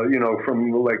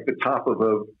 from like the top of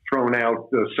a thrown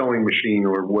out sewing machine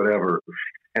or whatever.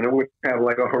 And it would have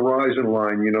like a horizon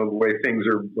line, the way things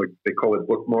are, like they call it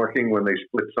bookmarking when they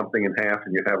split something in half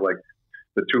and you have like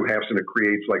the 2 halves and it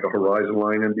creates like a horizon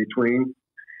line in between.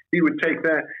 He would take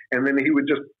that and then he would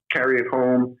just carry it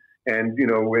home and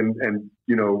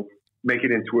make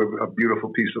it into a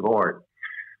beautiful piece of art.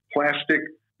 Plastic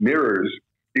mirrors,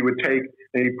 he would take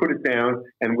and he put it down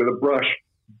and with a brush,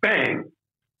 bang,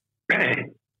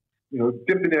 bang,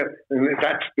 dip it in, and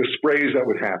that's the sprays that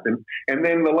would happen. And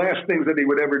then the last things that he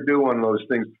would ever do on those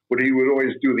things, he would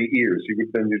always do the ears. He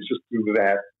would then just do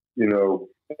that,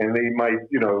 and they might,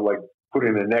 like put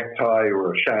in a necktie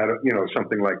or a shadow,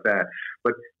 something like that.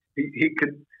 But he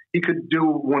could do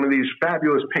one of these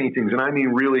fabulous paintings, and I mean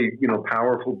really,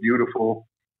 powerful, beautiful,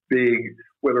 big,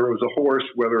 whether it was a horse,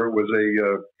 whether it was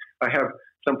I have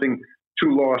something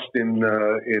too lost in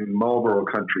Marlboro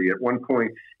country. At one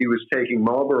point, he was taking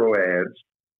Marlboro ads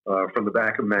from the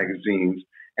back of magazines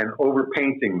and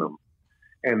overpainting them,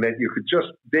 and that you could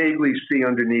just vaguely see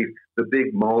underneath the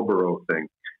big Marlboro thing.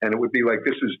 And it would be like,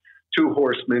 this is 2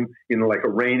 horsemen in like a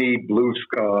rainy blue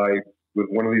sky with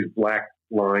one of these black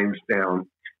lines down,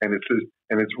 and it says,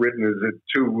 and it's written as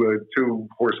two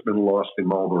horsemen lost in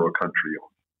Marlboro country.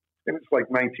 And it's like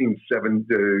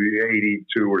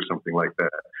 1982 or something like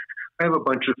that. I have a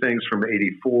bunch of things from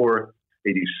 84,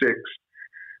 86.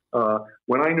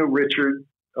 When I knew Richard,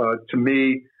 to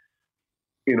me,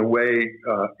 in a way,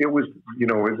 it was,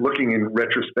 looking in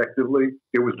retrospectively,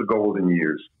 it was the golden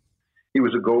years. He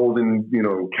was a golden,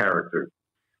 character.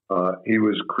 He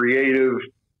was creative.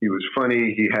 He was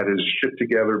funny. He had his shit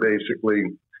together,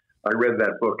 basically. I read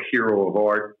that book, Hero of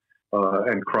Art,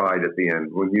 and cried at the end.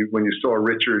 When you saw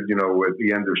Richard, at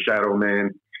the end of Shadow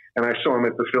Man, and I saw him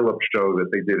at the Phillips show that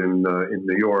they did in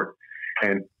New York,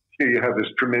 and here you have this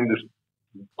tremendous,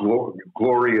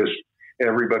 glorious,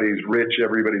 everybody's rich,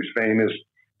 everybody's famous,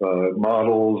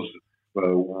 models,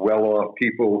 well-off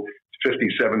people,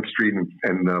 57th Street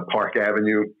and Park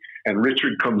Avenue, and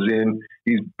Richard comes in,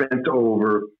 he's bent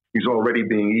over, he's already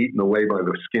being eaten away by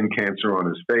the skin cancer on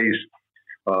his face,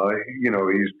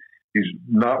 he's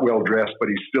not well dressed, but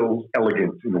he's still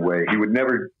elegant in a way. He would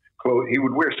never he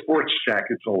would wear sports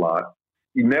jackets a lot.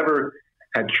 He never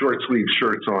had short sleeve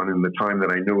shirts on in the time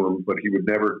that I knew him, but he would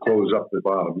never close up the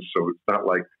bottoms. So it's not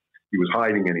like he was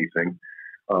hiding anything.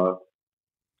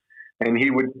 And he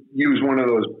would use one of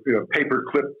those paper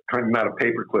clip, kind of not a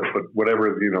paper clip, but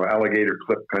whatever, alligator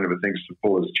clip kind of a things to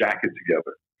pull his jacket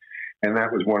together. And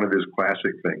that was one of his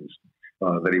classic things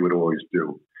that he would always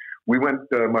do. We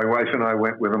went, my wife and I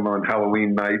went with him on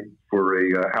Halloween night for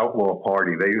a outlaw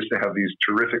party. They used to have these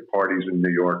terrific parties in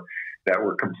New York that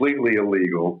were completely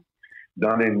illegal,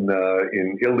 done in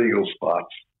illegal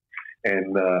spots.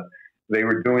 And they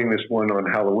were doing this one on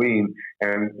Halloween.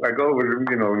 And I go over,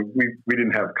 we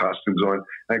didn't have costumes on.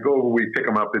 I go over, we pick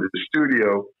him up at his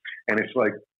studio, and it's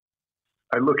like,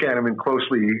 I look at him and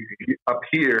closely, up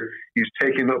here, he's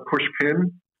taken a push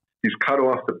pin, he's cut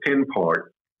off the pin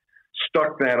part,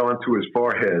 stuck that onto his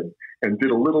forehead, and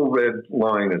did a little red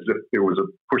line as if there was a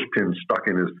push pin stuck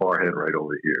in his forehead right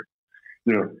over here.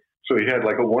 So he had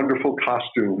like a wonderful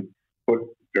costume, but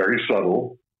very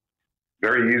subtle,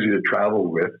 very easy to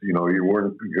travel with. You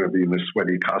weren't going to be in a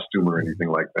sweaty costume or anything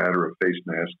like that, or a face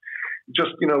mask.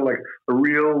 Just, like a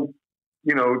real,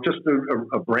 just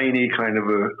a brainy kind of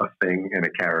a thing and a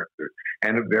character.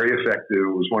 And very effective.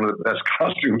 It was one of the best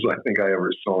costumes I think I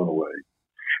ever saw in a way.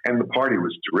 And the party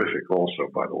was terrific also,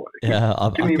 by the way.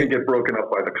 Yeah, Didn't even get broken up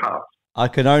by the cops. I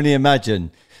can only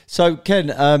imagine. So,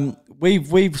 Ken,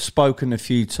 we've spoken a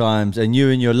few times, and you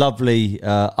and your lovely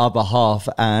other half,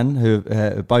 Anne, who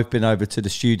have both been over to the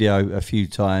studio a few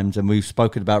times, and we've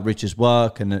spoken about Richard's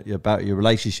work and about your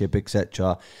relationship,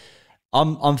 etc.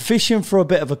 I'm fishing for a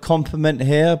bit of a compliment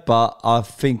here, but I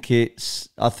think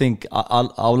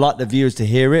I'll like the viewers to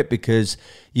hear it, because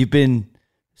you've been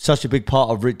such a big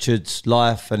part of Richard's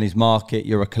life and his market.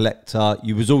 You're a collector.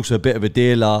 You was also a bit of a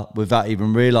dealer without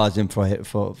even realising for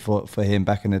him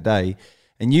back in the day.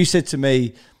 And you said to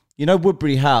me, you know,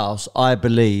 Woodbury House, I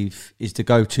believe, is the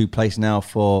go-to place now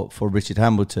for Richard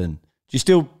Hambleton. Do you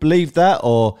still believe that,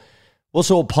 or what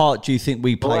sort of part do you think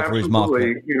we play for his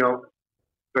market? Yeah,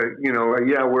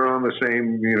 we're on the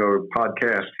same,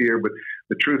 podcast here, but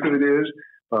the truth of it is,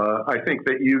 I think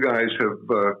that you guys have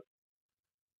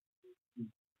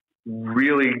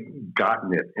really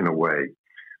gotten it in a way.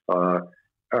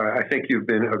 I think you've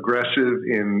been aggressive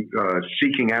in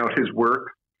seeking out his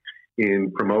work,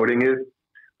 in promoting it,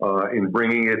 in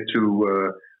bringing it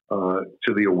to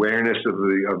the awareness of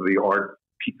the art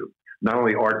people, not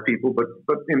only art people,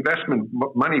 but investment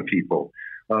money people.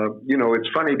 It's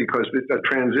funny because a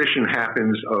transition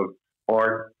happens of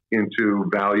art into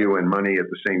value and money at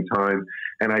the same time.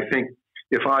 And I think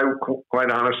quite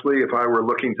honestly, if I were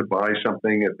looking to buy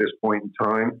something at this point in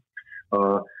time,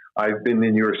 I've been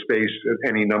in your space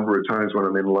any number of times when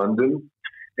I'm in London,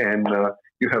 and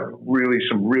you have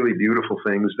some really beautiful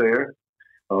things there.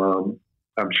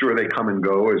 I'm sure they come and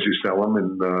go as you sell them,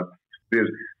 and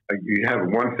you have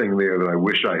one thing there that I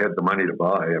wish I had the money to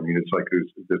buy. I mean, it's like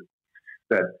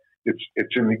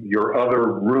it's in your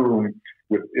other room.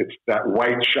 It's that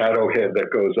white shadow head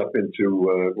that goes up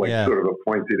into sort of a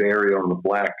pointed area on the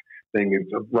black thing.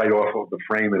 It's right off of the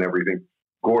frame and everything.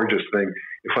 Gorgeous thing.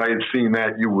 If I had seen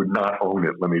that, you would not own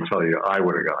it. Let me tell you, I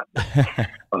would have gotten it.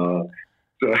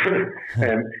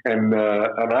 And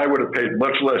I would have paid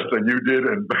much less than you did,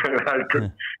 and I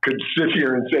could sit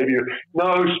here and say to you,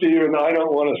 "No, Stephen, I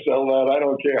don't want to sell that. I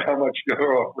don't care how much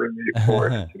you're offering me for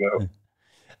it."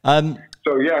 I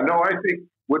think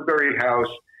Woodbury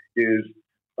House is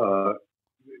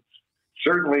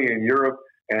certainly in Europe,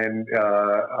 and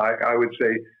I would say,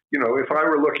 if I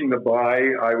were looking to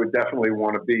buy, I would definitely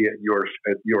want to be at your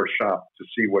shop to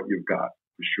see what you've got,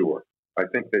 for sure. I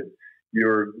think that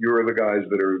you're the guys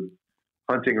that are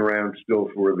hunting around still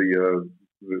for the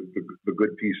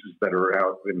good pieces that are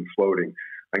out and floating.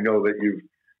 I know that you've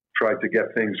tried to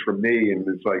get things from me, and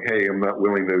it's like, hey, I'm not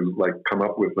willing to come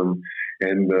up with them,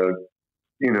 and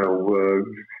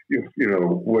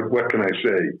what can I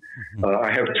say?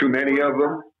 I have too many of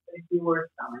them.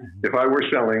 If I were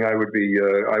selling, I would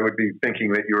be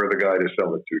thinking that you're the guy to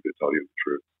sell it to tell you the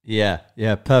truth.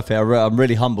 Yeah, perfect. I'm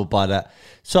really humbled by that.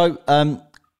 So,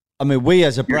 we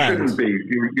as a brand, you shouldn't be.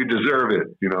 You deserve it.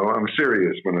 I'm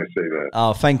serious when I say that.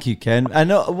 Oh, thank you, Ken.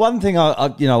 And one thing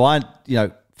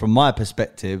from my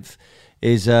perspective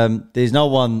is there's no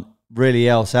one really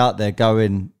else out there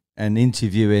going and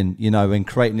interviewing, and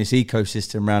creating this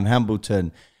ecosystem around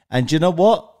Hambleton. And do you know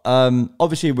what?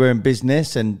 Obviously, we're in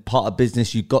business, and part of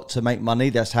business, you've got to make money.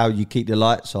 That's how you keep the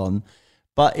lights on.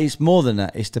 But it's more than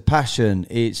that. It's the passion.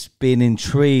 It's being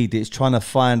intrigued. It's trying to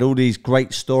find all these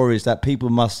great stories that people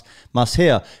must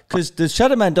hear. Because the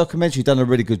Shadowman documentary done a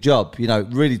really good job,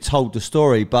 really told the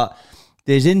story. But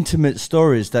there's intimate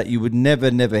stories that you would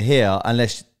never hear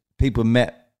unless people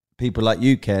met people like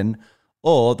you, Ken,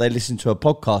 or they listen to a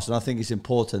podcast. And I think it's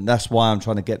important. That's why I'm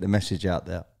trying to get the message out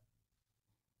there.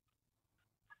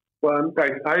 Well,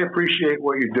 I appreciate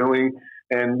what you're doing.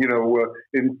 And, in a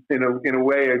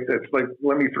way, it's like,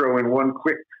 let me throw in one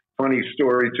quick funny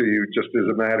story to you, just as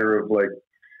a matter of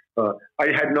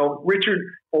Richard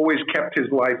always kept his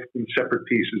life in separate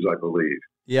pieces, I believe.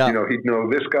 Yeah. He'd know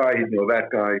this guy, he'd know that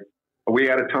guy. Are we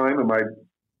out of time? Am I?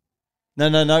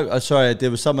 No. Sorry,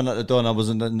 there was someone at the door and I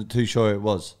wasn't too sure it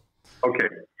was. Okay.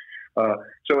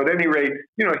 So at any rate,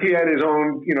 he had his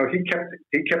own, he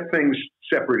kept things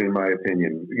separate, in my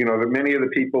opinion. That many of the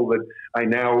people that I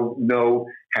now know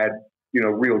had,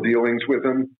 real dealings with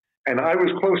him. And I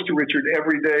was close to Richard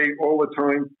every day, all the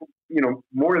time,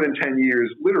 more than 10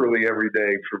 years, literally every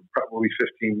day for probably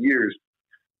 15 years,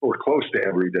 or close to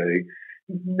every day.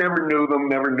 Never knew them,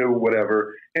 never knew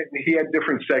whatever. And he had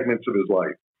different segments of his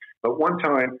life. But one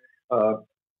time,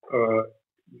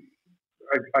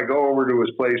 I go over to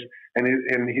his place, and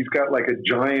he's got like a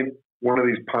giant one of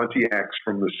these Pontiacs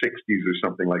from the 60s or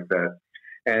something like that.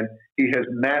 And he has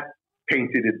matte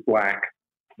painted it black,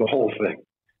 the whole thing.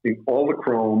 All the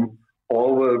chrome,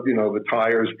 all the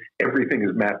tires, everything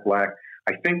is matte black.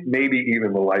 I think maybe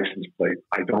even the license plate.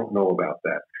 I don't know about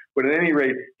that. But at any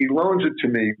rate, he loans it to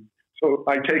me So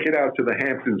I take it out to the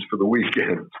Hamptons for the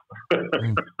weekend.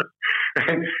 Mm.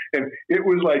 and it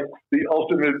was like the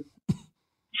ultimate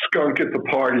skunk at the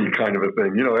party kind of a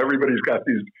thing. You know, everybody's got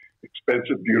these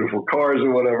expensive, beautiful cars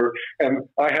or whatever. And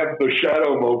I have the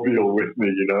Shadow Mobile with me,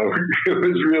 you know. It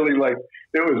was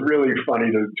really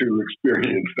funny to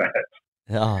experience that.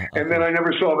 Yeah. And then I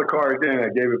never saw the car again. I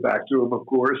gave it back to him, of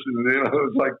course. And, you know, it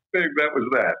was like, that was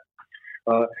that.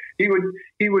 He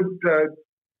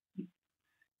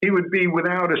would be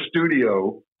without a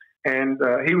studio, and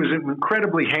he was an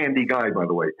incredibly handy guy, by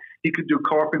the way. He could do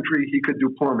carpentry, he could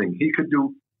do plumbing, he could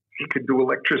do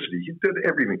electricity, he did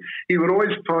everything. He would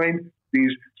always find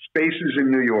these spaces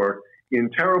in New York in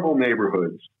terrible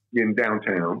neighborhoods in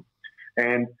downtown,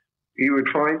 and he would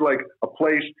find like a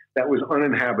place that was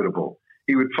uninhabitable.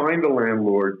 He would find the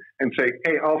landlord and say,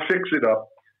 "Hey, I'll fix it up,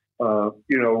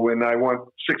 you know, and I want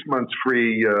 6 months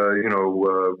free,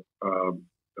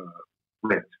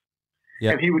 rent."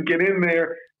 Yeah. And he would get in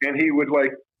there and he would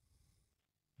like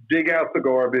dig out the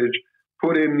garbage,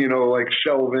 put in, you know, like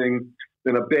shelving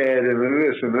and a bed and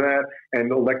this and that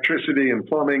and electricity and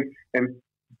plumbing, and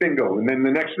bingo. And then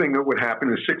the next thing that would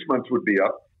happen is 6 months would be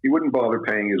up. He wouldn't bother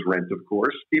paying his rent, of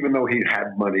course, even though he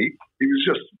had money. He was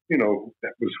just, you know,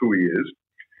 that was who he is.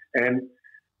 And,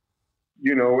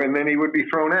 you know, and then he would be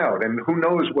thrown out. And who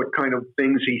knows what kind of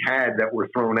things he had that were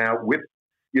thrown out with,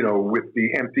 you know, with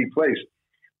the empty place.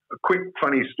 A quick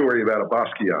funny story about a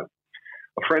Basquiat.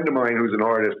 A friend of mine who's an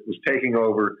artist was taking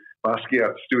over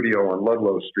Basquiat's studio on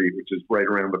Ludlow Street, which is right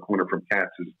around the corner from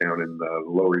Katz's down in the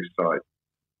Lower East Side.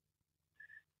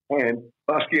 And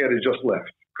Basquiat had just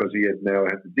left because he had now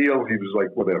had the deal. He was like,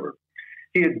 whatever.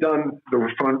 He had done the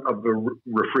front of the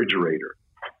refrigerator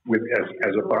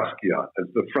as a Basquiat, as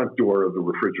the front door of the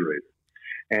refrigerator.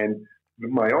 And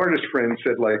my artist friend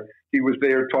said, like, he was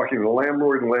there talking to the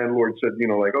landlord, and the landlord said, you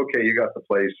know, like, okay, you got the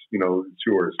place, you know, it's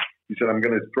yours. He said, I'm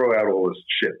going to throw out all this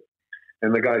shit.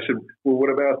 And the guy said, well, what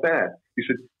about that? He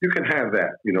said, you can have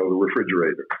that, you know, the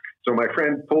refrigerator. So my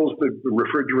friend pulls the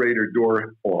refrigerator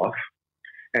door off,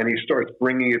 and he starts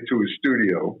bringing it to his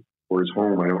studio or his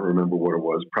home. I don't remember what it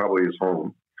was, probably his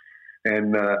home.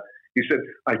 And he said,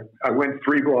 I went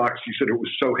 3 blocks. He said, it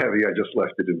was so heavy, I just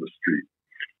left it in the street.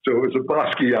 So it was a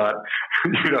Basquiat,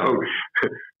 you know,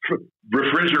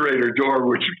 refrigerator door,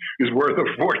 which is worth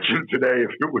a fortune today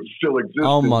if it would still exist.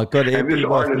 Oh my God! And this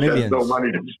artist has no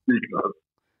money to speak of.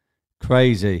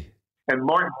 Crazy. And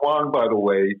Martin Wong, by the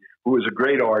way, who was a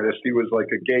great artist, he was like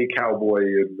a gay cowboy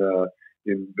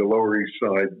in the Lower East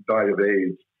Side, died of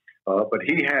AIDS. But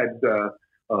he had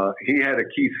a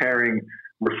Keith Haring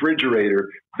refrigerator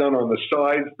done on the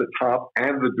sides, the top,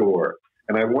 and the door.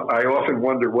 And I often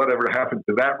wonder whatever happened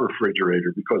to that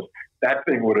refrigerator, because that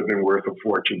thing would have been worth a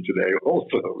fortune today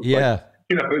also. Yeah. Like,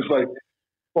 you know, it's like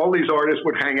all these artists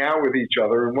would hang out with each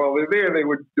other, and while they're there, they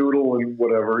would doodle and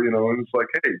whatever, you know, and it's like,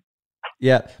 hey.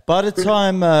 Yeah. By the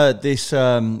time this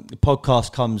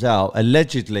podcast comes out,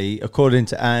 allegedly, according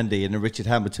to Andy and the Richard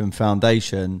Hambleton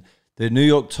Foundation, the New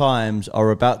York Times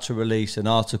are about to release an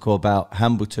article about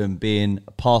Hambleton being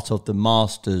part of the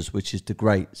Masters, which is the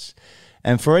greats.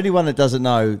 And for anyone that doesn't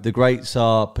know, the greats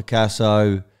are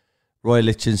Picasso, Roy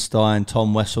Lichtenstein,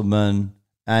 Tom Wesselman,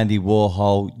 Andy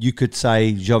Warhol. You could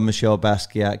say Jean-Michel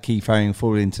Basquiat, Keith Haring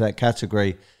fall into that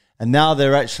category. And now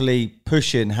they're actually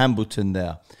pushing Hambleton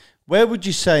there. Where would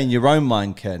you say in your own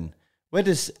mind, Ken, where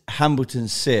does Hambleton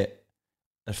sit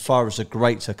as far as the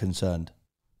greats are concerned?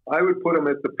 I would put him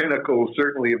at the pinnacle,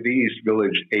 certainly, of the East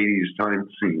Village 80s time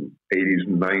scene, 80s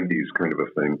and 90s kind of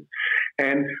a thing.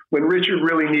 And when Richard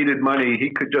really needed money,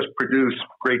 he could just produce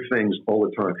great things all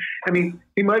the time. I mean,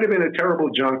 he might have been a terrible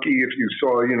junkie if you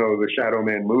saw, you know, the Shadow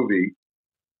Man movie,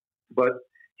 but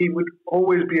he would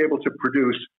always be able to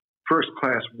produce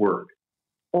first-class work,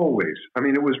 always. I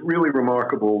mean, it was really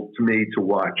remarkable to me to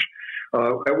watch.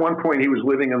 At one point, he was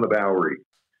living on the Bowery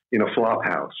in a flop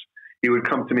house. He would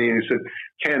come to me and he said,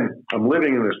 Ken, I'm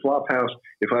living in this flop house.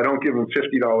 If I don't give them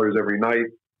 $50 every night,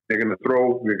 they're going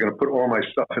to put all my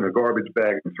stuff in a garbage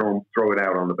bag and throw it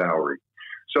out on the Bowery.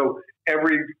 So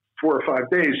every 4 or 5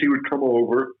 days, he would come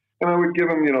over and I would give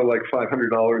him, you know, like $500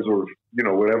 or, you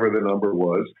know, whatever the number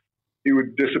was. He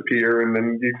would disappear and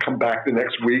then he'd come back the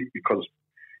next week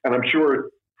and I'm sure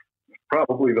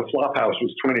probably the flop house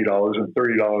was $20 and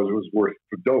 $30 was worth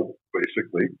for dope,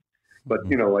 basically. But,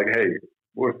 you know, like, hey,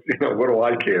 what do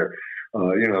I care?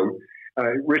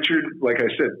 Richard, like I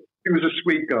said, he was a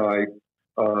sweet guy.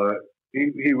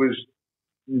 He was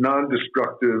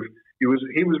non-destructive. He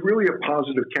was really a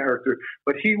positive character,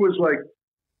 but he was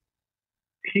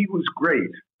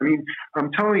great. I mean,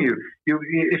 I'm telling you,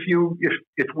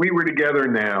 if we were together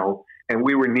now and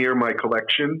we were near my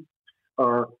collection,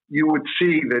 you would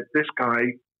see that this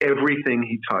guy, everything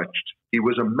he touched, he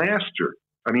was a master.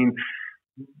 I mean,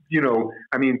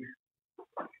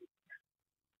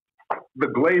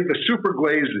 the super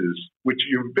glazes, which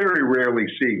you very rarely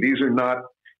see. These are not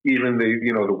even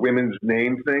the women's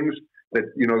name things that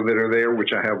are there,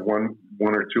 which I have one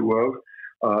or two of.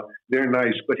 They're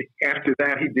nice, but after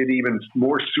that, he did even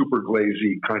more super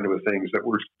glazy kind of things that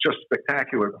were just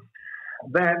spectacular.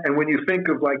 That, and when you think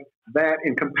of like that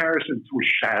in comparison to a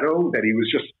shadow, that he was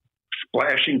just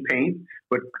splashing paint,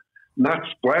 but not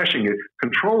splashing it,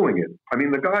 controlling it. I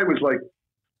mean, the guy was like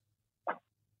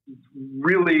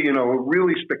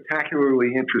really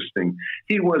spectacularly interesting.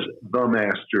 He was the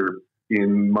master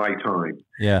in my time.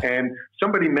 Yeah. And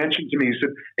somebody mentioned to me, he said,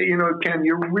 hey, Ken,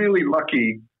 you're really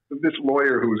lucky. This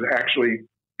lawyer who's actually,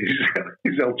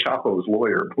 he's El Chapo's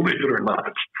lawyer, believe it or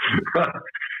not.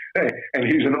 And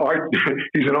he's an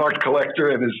art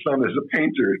collector, and his son is a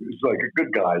painter. He's like a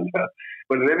good guy.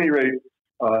 But at any rate,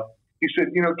 he said,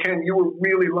 Ken, you were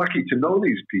really lucky to know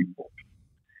these people.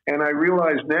 And I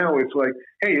realize now it's like,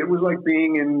 hey, it was like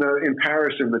being in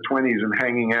Paris in the 1920s and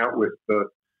hanging out with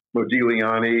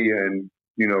Modigliani and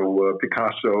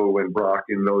Picasso and Braque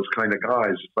and those kind of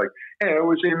guys. It's like, hey, I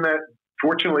was in that.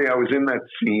 Fortunately, I was in that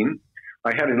scene.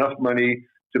 I had enough money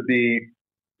to be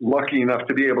lucky enough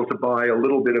to be able to buy a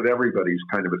little bit of everybody's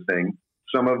kind of a thing.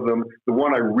 Some of them, the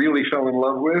one I really fell in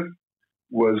love with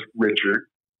was Richard.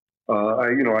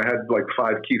 I had like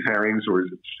 5 Keith Harings, or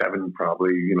is it 7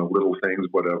 probably, little things,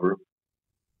 whatever.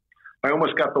 I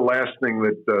almost got the last thing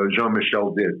that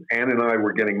Jean-Michel did. Ann and I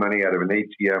were getting money out of an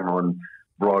ATM on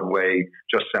Broadway,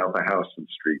 just south of Houston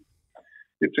Street.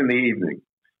 It's in the evening,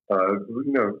 like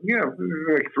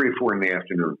 3 or 4 in the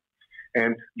afternoon.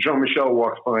 And Jean-Michel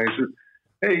walks by and says,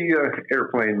 hey,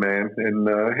 airplane man, and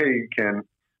hey, Ken,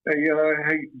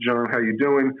 hey, John, how you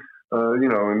doing?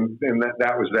 And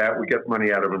that was that. We get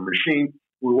money out of a machine.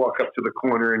 We walk up to the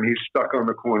corner, and he's stuck on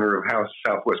the corner of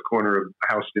southwest corner of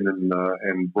Houston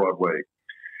and Broadway.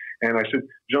 And I said,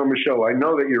 Jean-Michel, I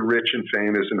know that you're rich and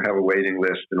famous and have a waiting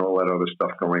list and all that other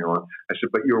stuff going on. I said,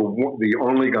 but you're the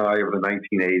only guy of the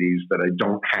 1980s that I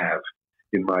don't have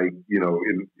in my,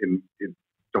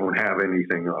 don't have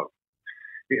anything of.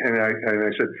 And I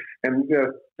said,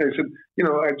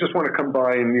 I just want to come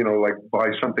by and,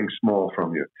 buy something small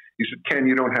from you. He said, Ken,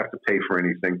 you don't have to pay for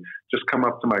anything. Just come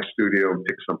up to my studio and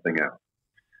pick something out.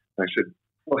 I said,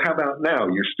 well, how about now?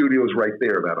 Your studio is right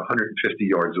there, about 150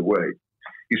 yards away.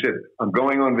 He said, I'm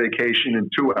going on vacation in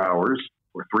 2 hours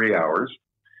or 3 hours.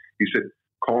 He said,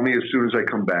 call me as soon as I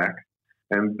come back.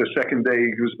 And the second day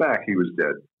he was back, he was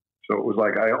dead. So it was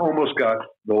like I almost got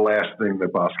the last thing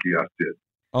that Basquiat did.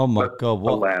 Oh my God!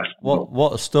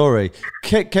 What a story,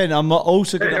 Ken. I'm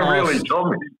also going to ask. Really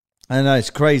told me. I know it's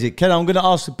crazy, Ken. I'm going to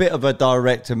ask a bit of a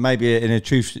direct and maybe an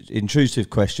intrusive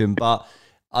question, but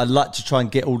I'd like to try and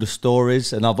get all the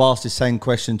stories. And I've asked the same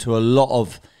question to a lot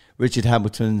of Richard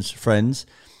Hamilton's friends.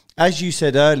 As you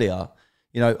said earlier,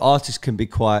 artists can be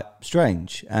quite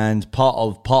strange, and part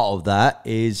of that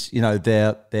is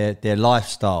their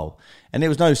lifestyle, and it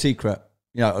was no secret.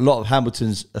 A lot of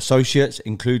Hamilton's associates,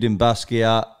 including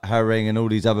Basquiat, Haring, and all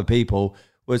these other people,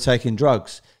 were taking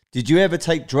drugs. Did you ever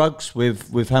take drugs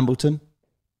with Hamilton?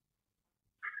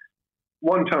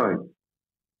 One time.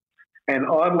 And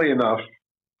oddly enough,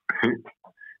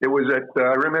 it was I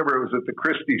remember it was at the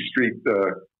Christie Street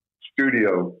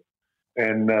studio.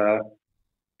 And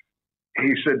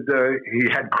he said he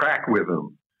had crack with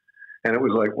him. And it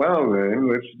was like, well, man,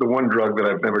 it's the one drug that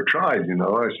I've never tried,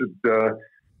 I said,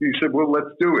 he said, well,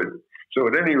 let's do it. So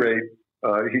at any rate,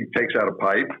 he takes out a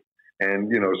pipe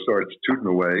and, starts tooting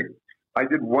away. I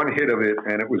did one hit of it,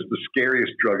 and it was the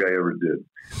scariest drug I ever did.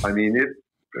 I mean,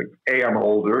 I'm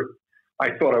older.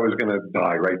 I thought I was going to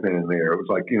die right then and there. It was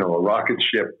like, a rocket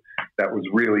ship that was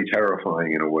really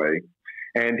terrifying in a way.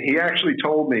 And he actually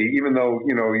told me, even though,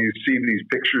 you see these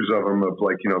pictures of him of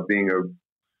like, being a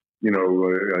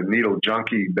needle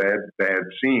junkie, bad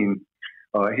scene,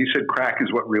 he said crack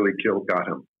is what really got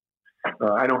him.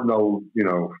 I don't know,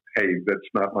 hey, that's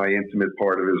not my intimate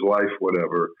part of his life,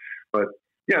 whatever. But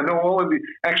yeah, no,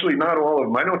 actually not all of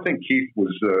them. I don't think Keith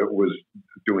was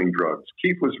doing drugs.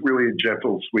 Keith was really a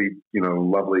gentle, sweet,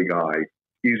 lovely guy,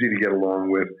 easy to get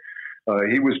along with.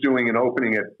 He was doing an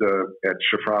opening at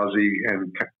Shafrazi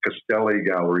and Castelli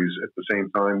galleries at the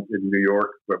same time in New York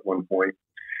at one point.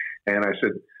 And I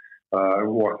said, I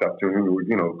walked up to him,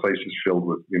 places filled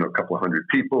with, a couple of hundred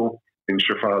people in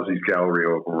Shafrazi's gallery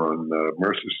over on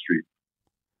Mercer Street.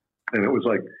 And it was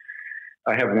like,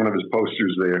 I have one of his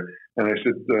posters there. And I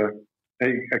said,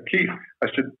 hey, Keith, I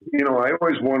said, I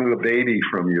always wanted a baby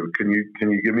from you. Can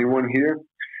you give me one here?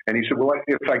 And he said, well,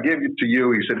 if I give it to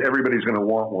you, he said, everybody's going to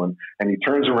want one. And he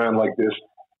turns around like this,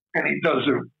 and he does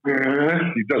a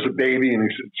baby, and he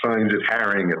signs it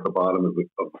Haring at the bottom of the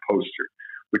poster,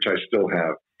 which I still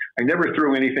have. I never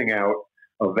threw anything out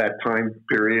of that time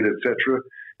period, etc.,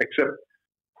 except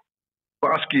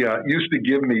Basquiat used to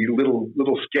give me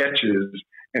little sketches,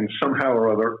 and somehow or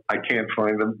other, I can't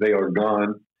find them. They are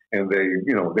gone, and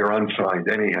they're unsigned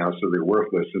anyhow, so they're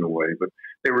worthless in a way. But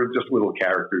they were just little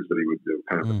characters that he would do,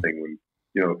 kind of a thing when,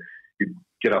 he'd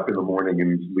get up in the morning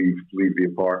and leave the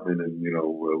apartment and,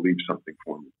 leave something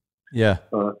for me. Yeah.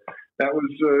 That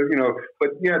was, but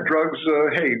yeah, drugs,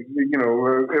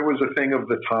 it was a thing of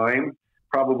the time,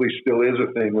 probably still is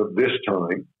a thing of this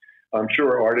time. I'm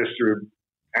sure artists,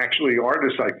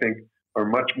 I think, are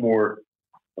much more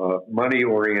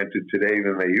money-oriented today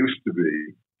than they used to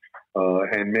be.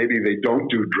 And maybe they don't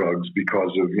do drugs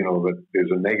because of, that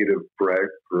there's a negative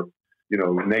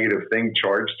negative thing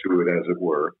charged to it, as it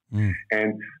were.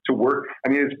 And to work,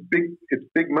 it's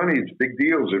big money, it's big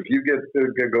deals. If you get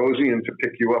Gagosian to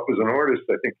pick you up as an artist,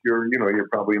 I think you're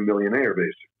probably a millionaire,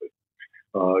 basically.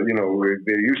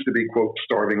 There used to be, quote,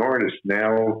 starving artists.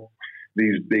 Now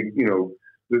these big,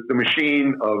 the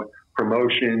machine of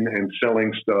promotion and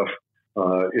selling stuff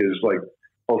is like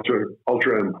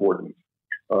ultra important.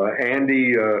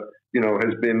 Andy,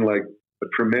 has been like a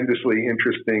tremendously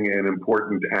interesting and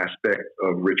important aspect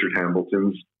of Richard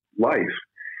Hambleton's life.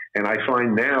 And I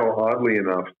find now, oddly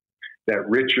enough, that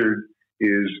Richard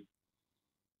is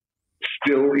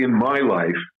still in my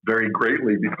life very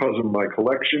greatly because of my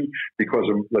collection, because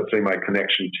of, let's say, my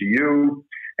connection to you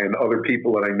and other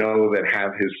people that I know that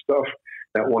have his stuff,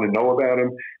 that want to know about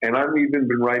him. And I've even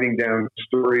been writing down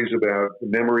stories about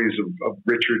memories of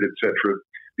Richard, etc.,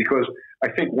 because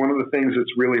I think one of the things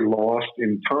that's really lost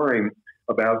in time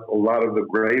about a lot of the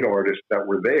great artists that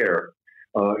were there,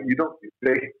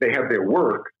 they have their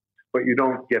work, but you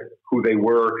don't get who they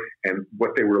were and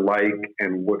what they were like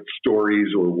and what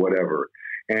stories or whatever.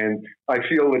 And I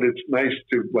feel that it's nice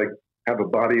to have a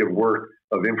body of work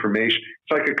of information.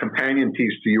 It's like a companion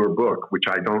piece to your book, which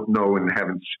I don't know and I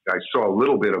saw a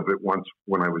little bit of it once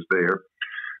when I was there.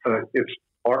 It's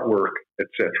artwork,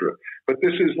 etc. But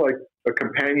this is like a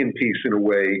companion piece in a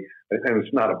way, and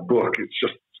it's not a book. It's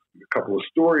just a couple of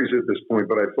stories at this point.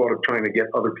 But I thought of trying to get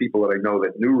other people that I know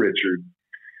that knew Richard.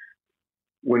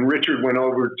 When Richard went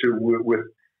over with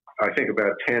I think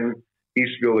about 10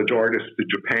 East Village artists to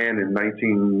Japan in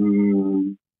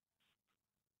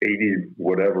 1980,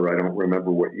 whatever, I don't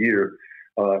remember what year,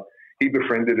 he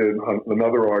befriended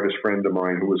another artist friend of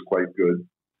mine who was quite good.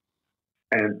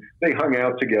 And they hung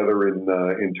out together in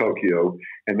Tokyo.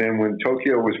 And then when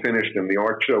Tokyo was finished and the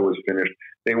art show was finished,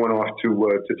 they went off to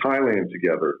Thailand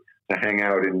together to hang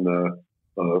out in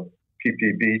Phi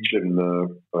Phi Beach and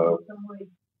Koh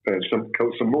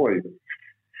Samui.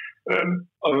 And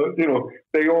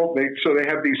they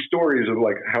have these stories of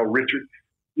like how Richard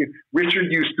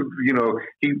used to,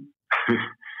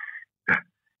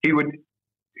 he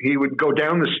would go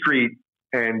down the street.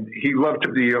 And he loved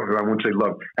to be, I wouldn't say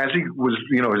loved, as he was,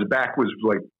 his back was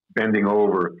like bending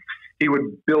over, he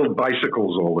would build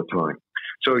bicycles all the time.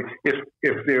 So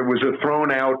if there was a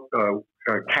thrown out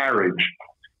carriage,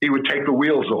 he would take the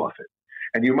wheels off it.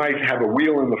 And you might have a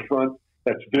wheel in the front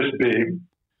that's this big,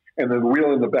 and then a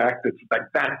wheel in the back that's like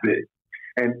that big.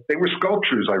 And they were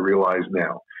sculptures, I realize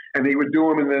now. And he would do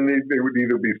them, and then they would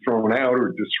either be thrown out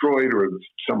or destroyed, or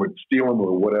someone would steal them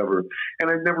or whatever.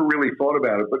 And I never really thought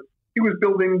about it, but he was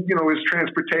building, his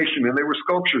transportation, and they were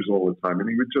sculptures all the time. And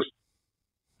he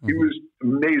was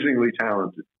amazingly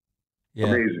talented. Yeah.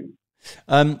 Amazing.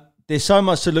 There's so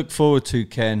much to look forward to,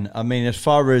 Ken. I mean, as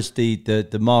far as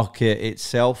the market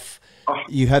itself,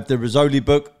 you have the Rizzoli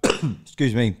book,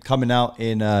 excuse me, coming out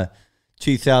in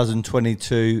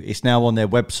 2022. It's now on their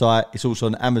website. It's also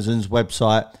on Amazon's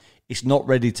website. It's not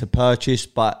ready to purchase,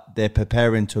 but they're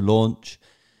preparing to launch.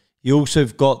 You also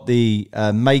have got the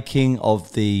making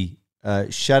of the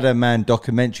Shadow Man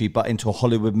documentary, but into a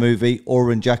Hollywood movie.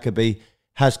 Oren Jacobi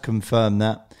has confirmed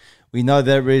that. We know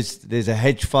there's a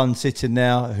hedge fund sitting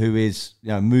now who is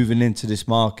moving into this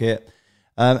market,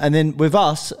 and then with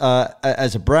us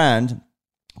as a brand,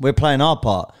 we're playing our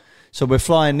part. So we're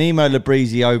flying Nemo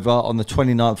Labrizzi over on the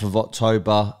 29th of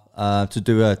October to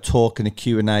do a talk and a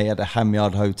Q&A at the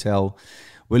Hamyard Hotel.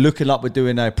 We're looking like we're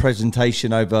doing a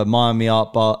presentation over Miami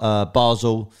Art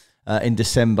Basel in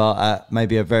December at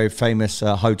maybe a very famous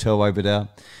hotel over there.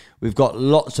 We've got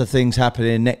lots of things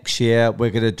happening next year. We're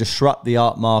going to disrupt the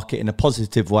art market in a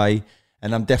positive way.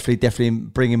 And I'm definitely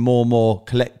bringing more and more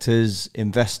collectors,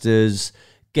 investors,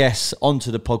 guests onto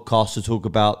the podcast to talk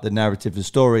about the narrative and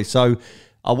story. So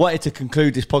I wanted to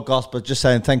conclude this podcast by just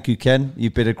saying thank you, Ken.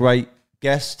 You've been a great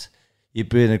guest. You've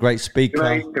been a great speaker.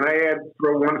 Can I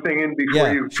throw one thing in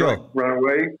before you run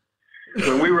away?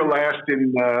 When we were last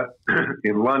in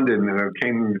London and I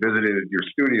came and visited your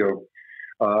studio,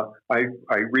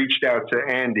 I reached out to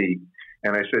Andy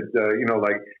and I said,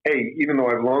 hey, even though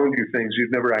I've loaned you things,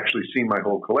 you've never actually seen my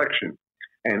whole collection.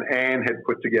 And Anne had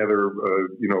put together,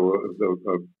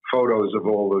 the photos of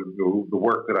all the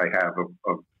work that I have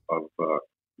of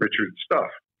Richard's stuff.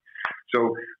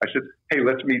 So I said, hey,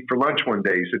 let's meet for lunch one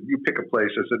day. He said, you pick a place.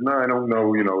 I said, no, I don't know,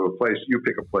 a place. You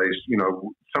pick a place,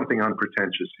 something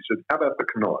unpretentious. He said, how about the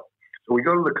Connaught? So we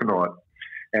go to the Connaught,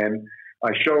 and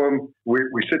I show him, we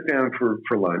sit down for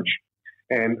lunch,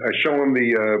 and I show him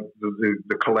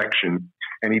the collection,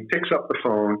 and he picks up the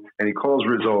phone, and he calls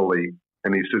Rizzoli,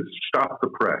 and he says, stop the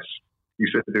press. He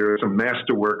said, there are some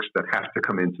masterworks that have to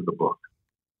come into the book.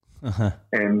 Uh-huh.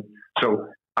 And so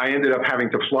I ended up having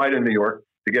to fly to New York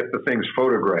to get the things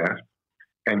photographed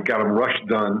and got them rushed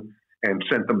done and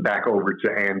sent them back over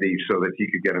to Andy so that he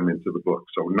could get them into the book.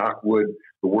 So knock wood,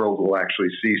 the world will actually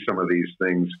see some of these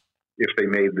things if they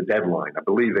made the deadline. I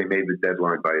believe they made the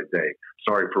deadline by a day.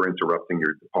 Sorry for interrupting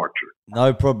your departure.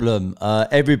 No problem.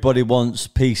 Everybody wants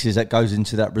pieces that goes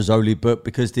into that Rizzoli book,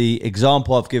 because the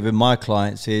example I've given my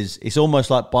clients is it's almost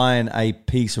like buying a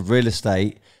piece of real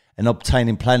estate and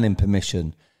obtaining planning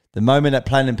permission. The moment that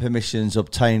planning permission is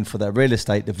obtained for that real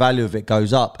estate, the value of it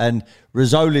goes up. And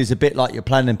Rizzoli is a bit like your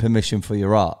planning permission for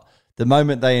your art. The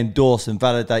moment they endorse and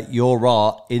validate your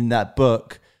art in that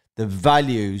book, the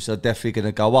values are definitely going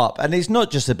to go up. And it's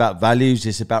not just about values,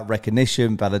 it's about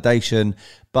recognition, validation.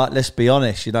 But let's be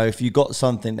honest, if you got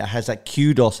something that has that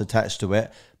kudos attached to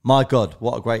it, my God,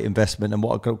 what a great investment and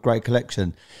what a great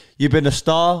collection. You've been a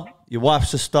star. Your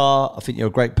wife's a star. I think you're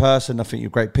a great person. I think you're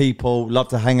great people. Love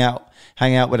to hang out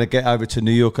when I get over to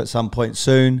New York at some point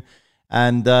soon.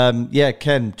 And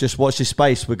Ken, just watch this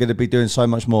space. We're going to be doing so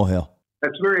much more here.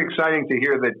 That's very exciting to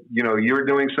hear that, you're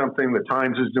doing something, the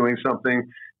Times is doing something,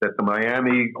 that the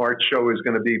Miami Art Show is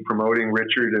going to be promoting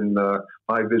Richard and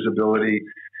high visibility.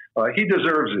 He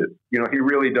deserves it. He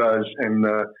really does. And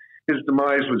his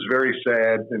demise was very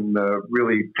sad and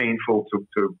really painful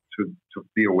to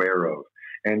be aware of.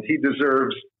 And he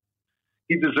deserves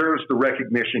the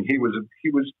recognition. He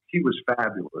was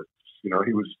fabulous.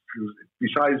 He was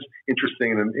besides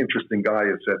interesting and an interesting guy,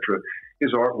 etc.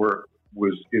 His artwork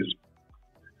is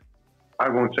I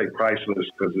won't say priceless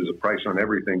because there's a price on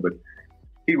everything, but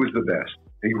he was the best.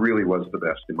 He really was the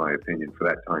best, in my opinion, for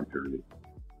that time period.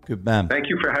 Good man. Thank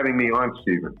you for having me on,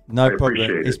 Stephen. No problem.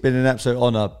 Appreciate it. It's been an absolute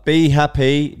honor. Be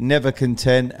happy, never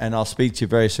content, and I'll speak to you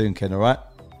very soon, Ken, all right?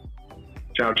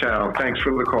 Ciao, ciao. Thanks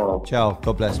for the call. Ciao.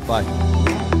 God bless. Bye.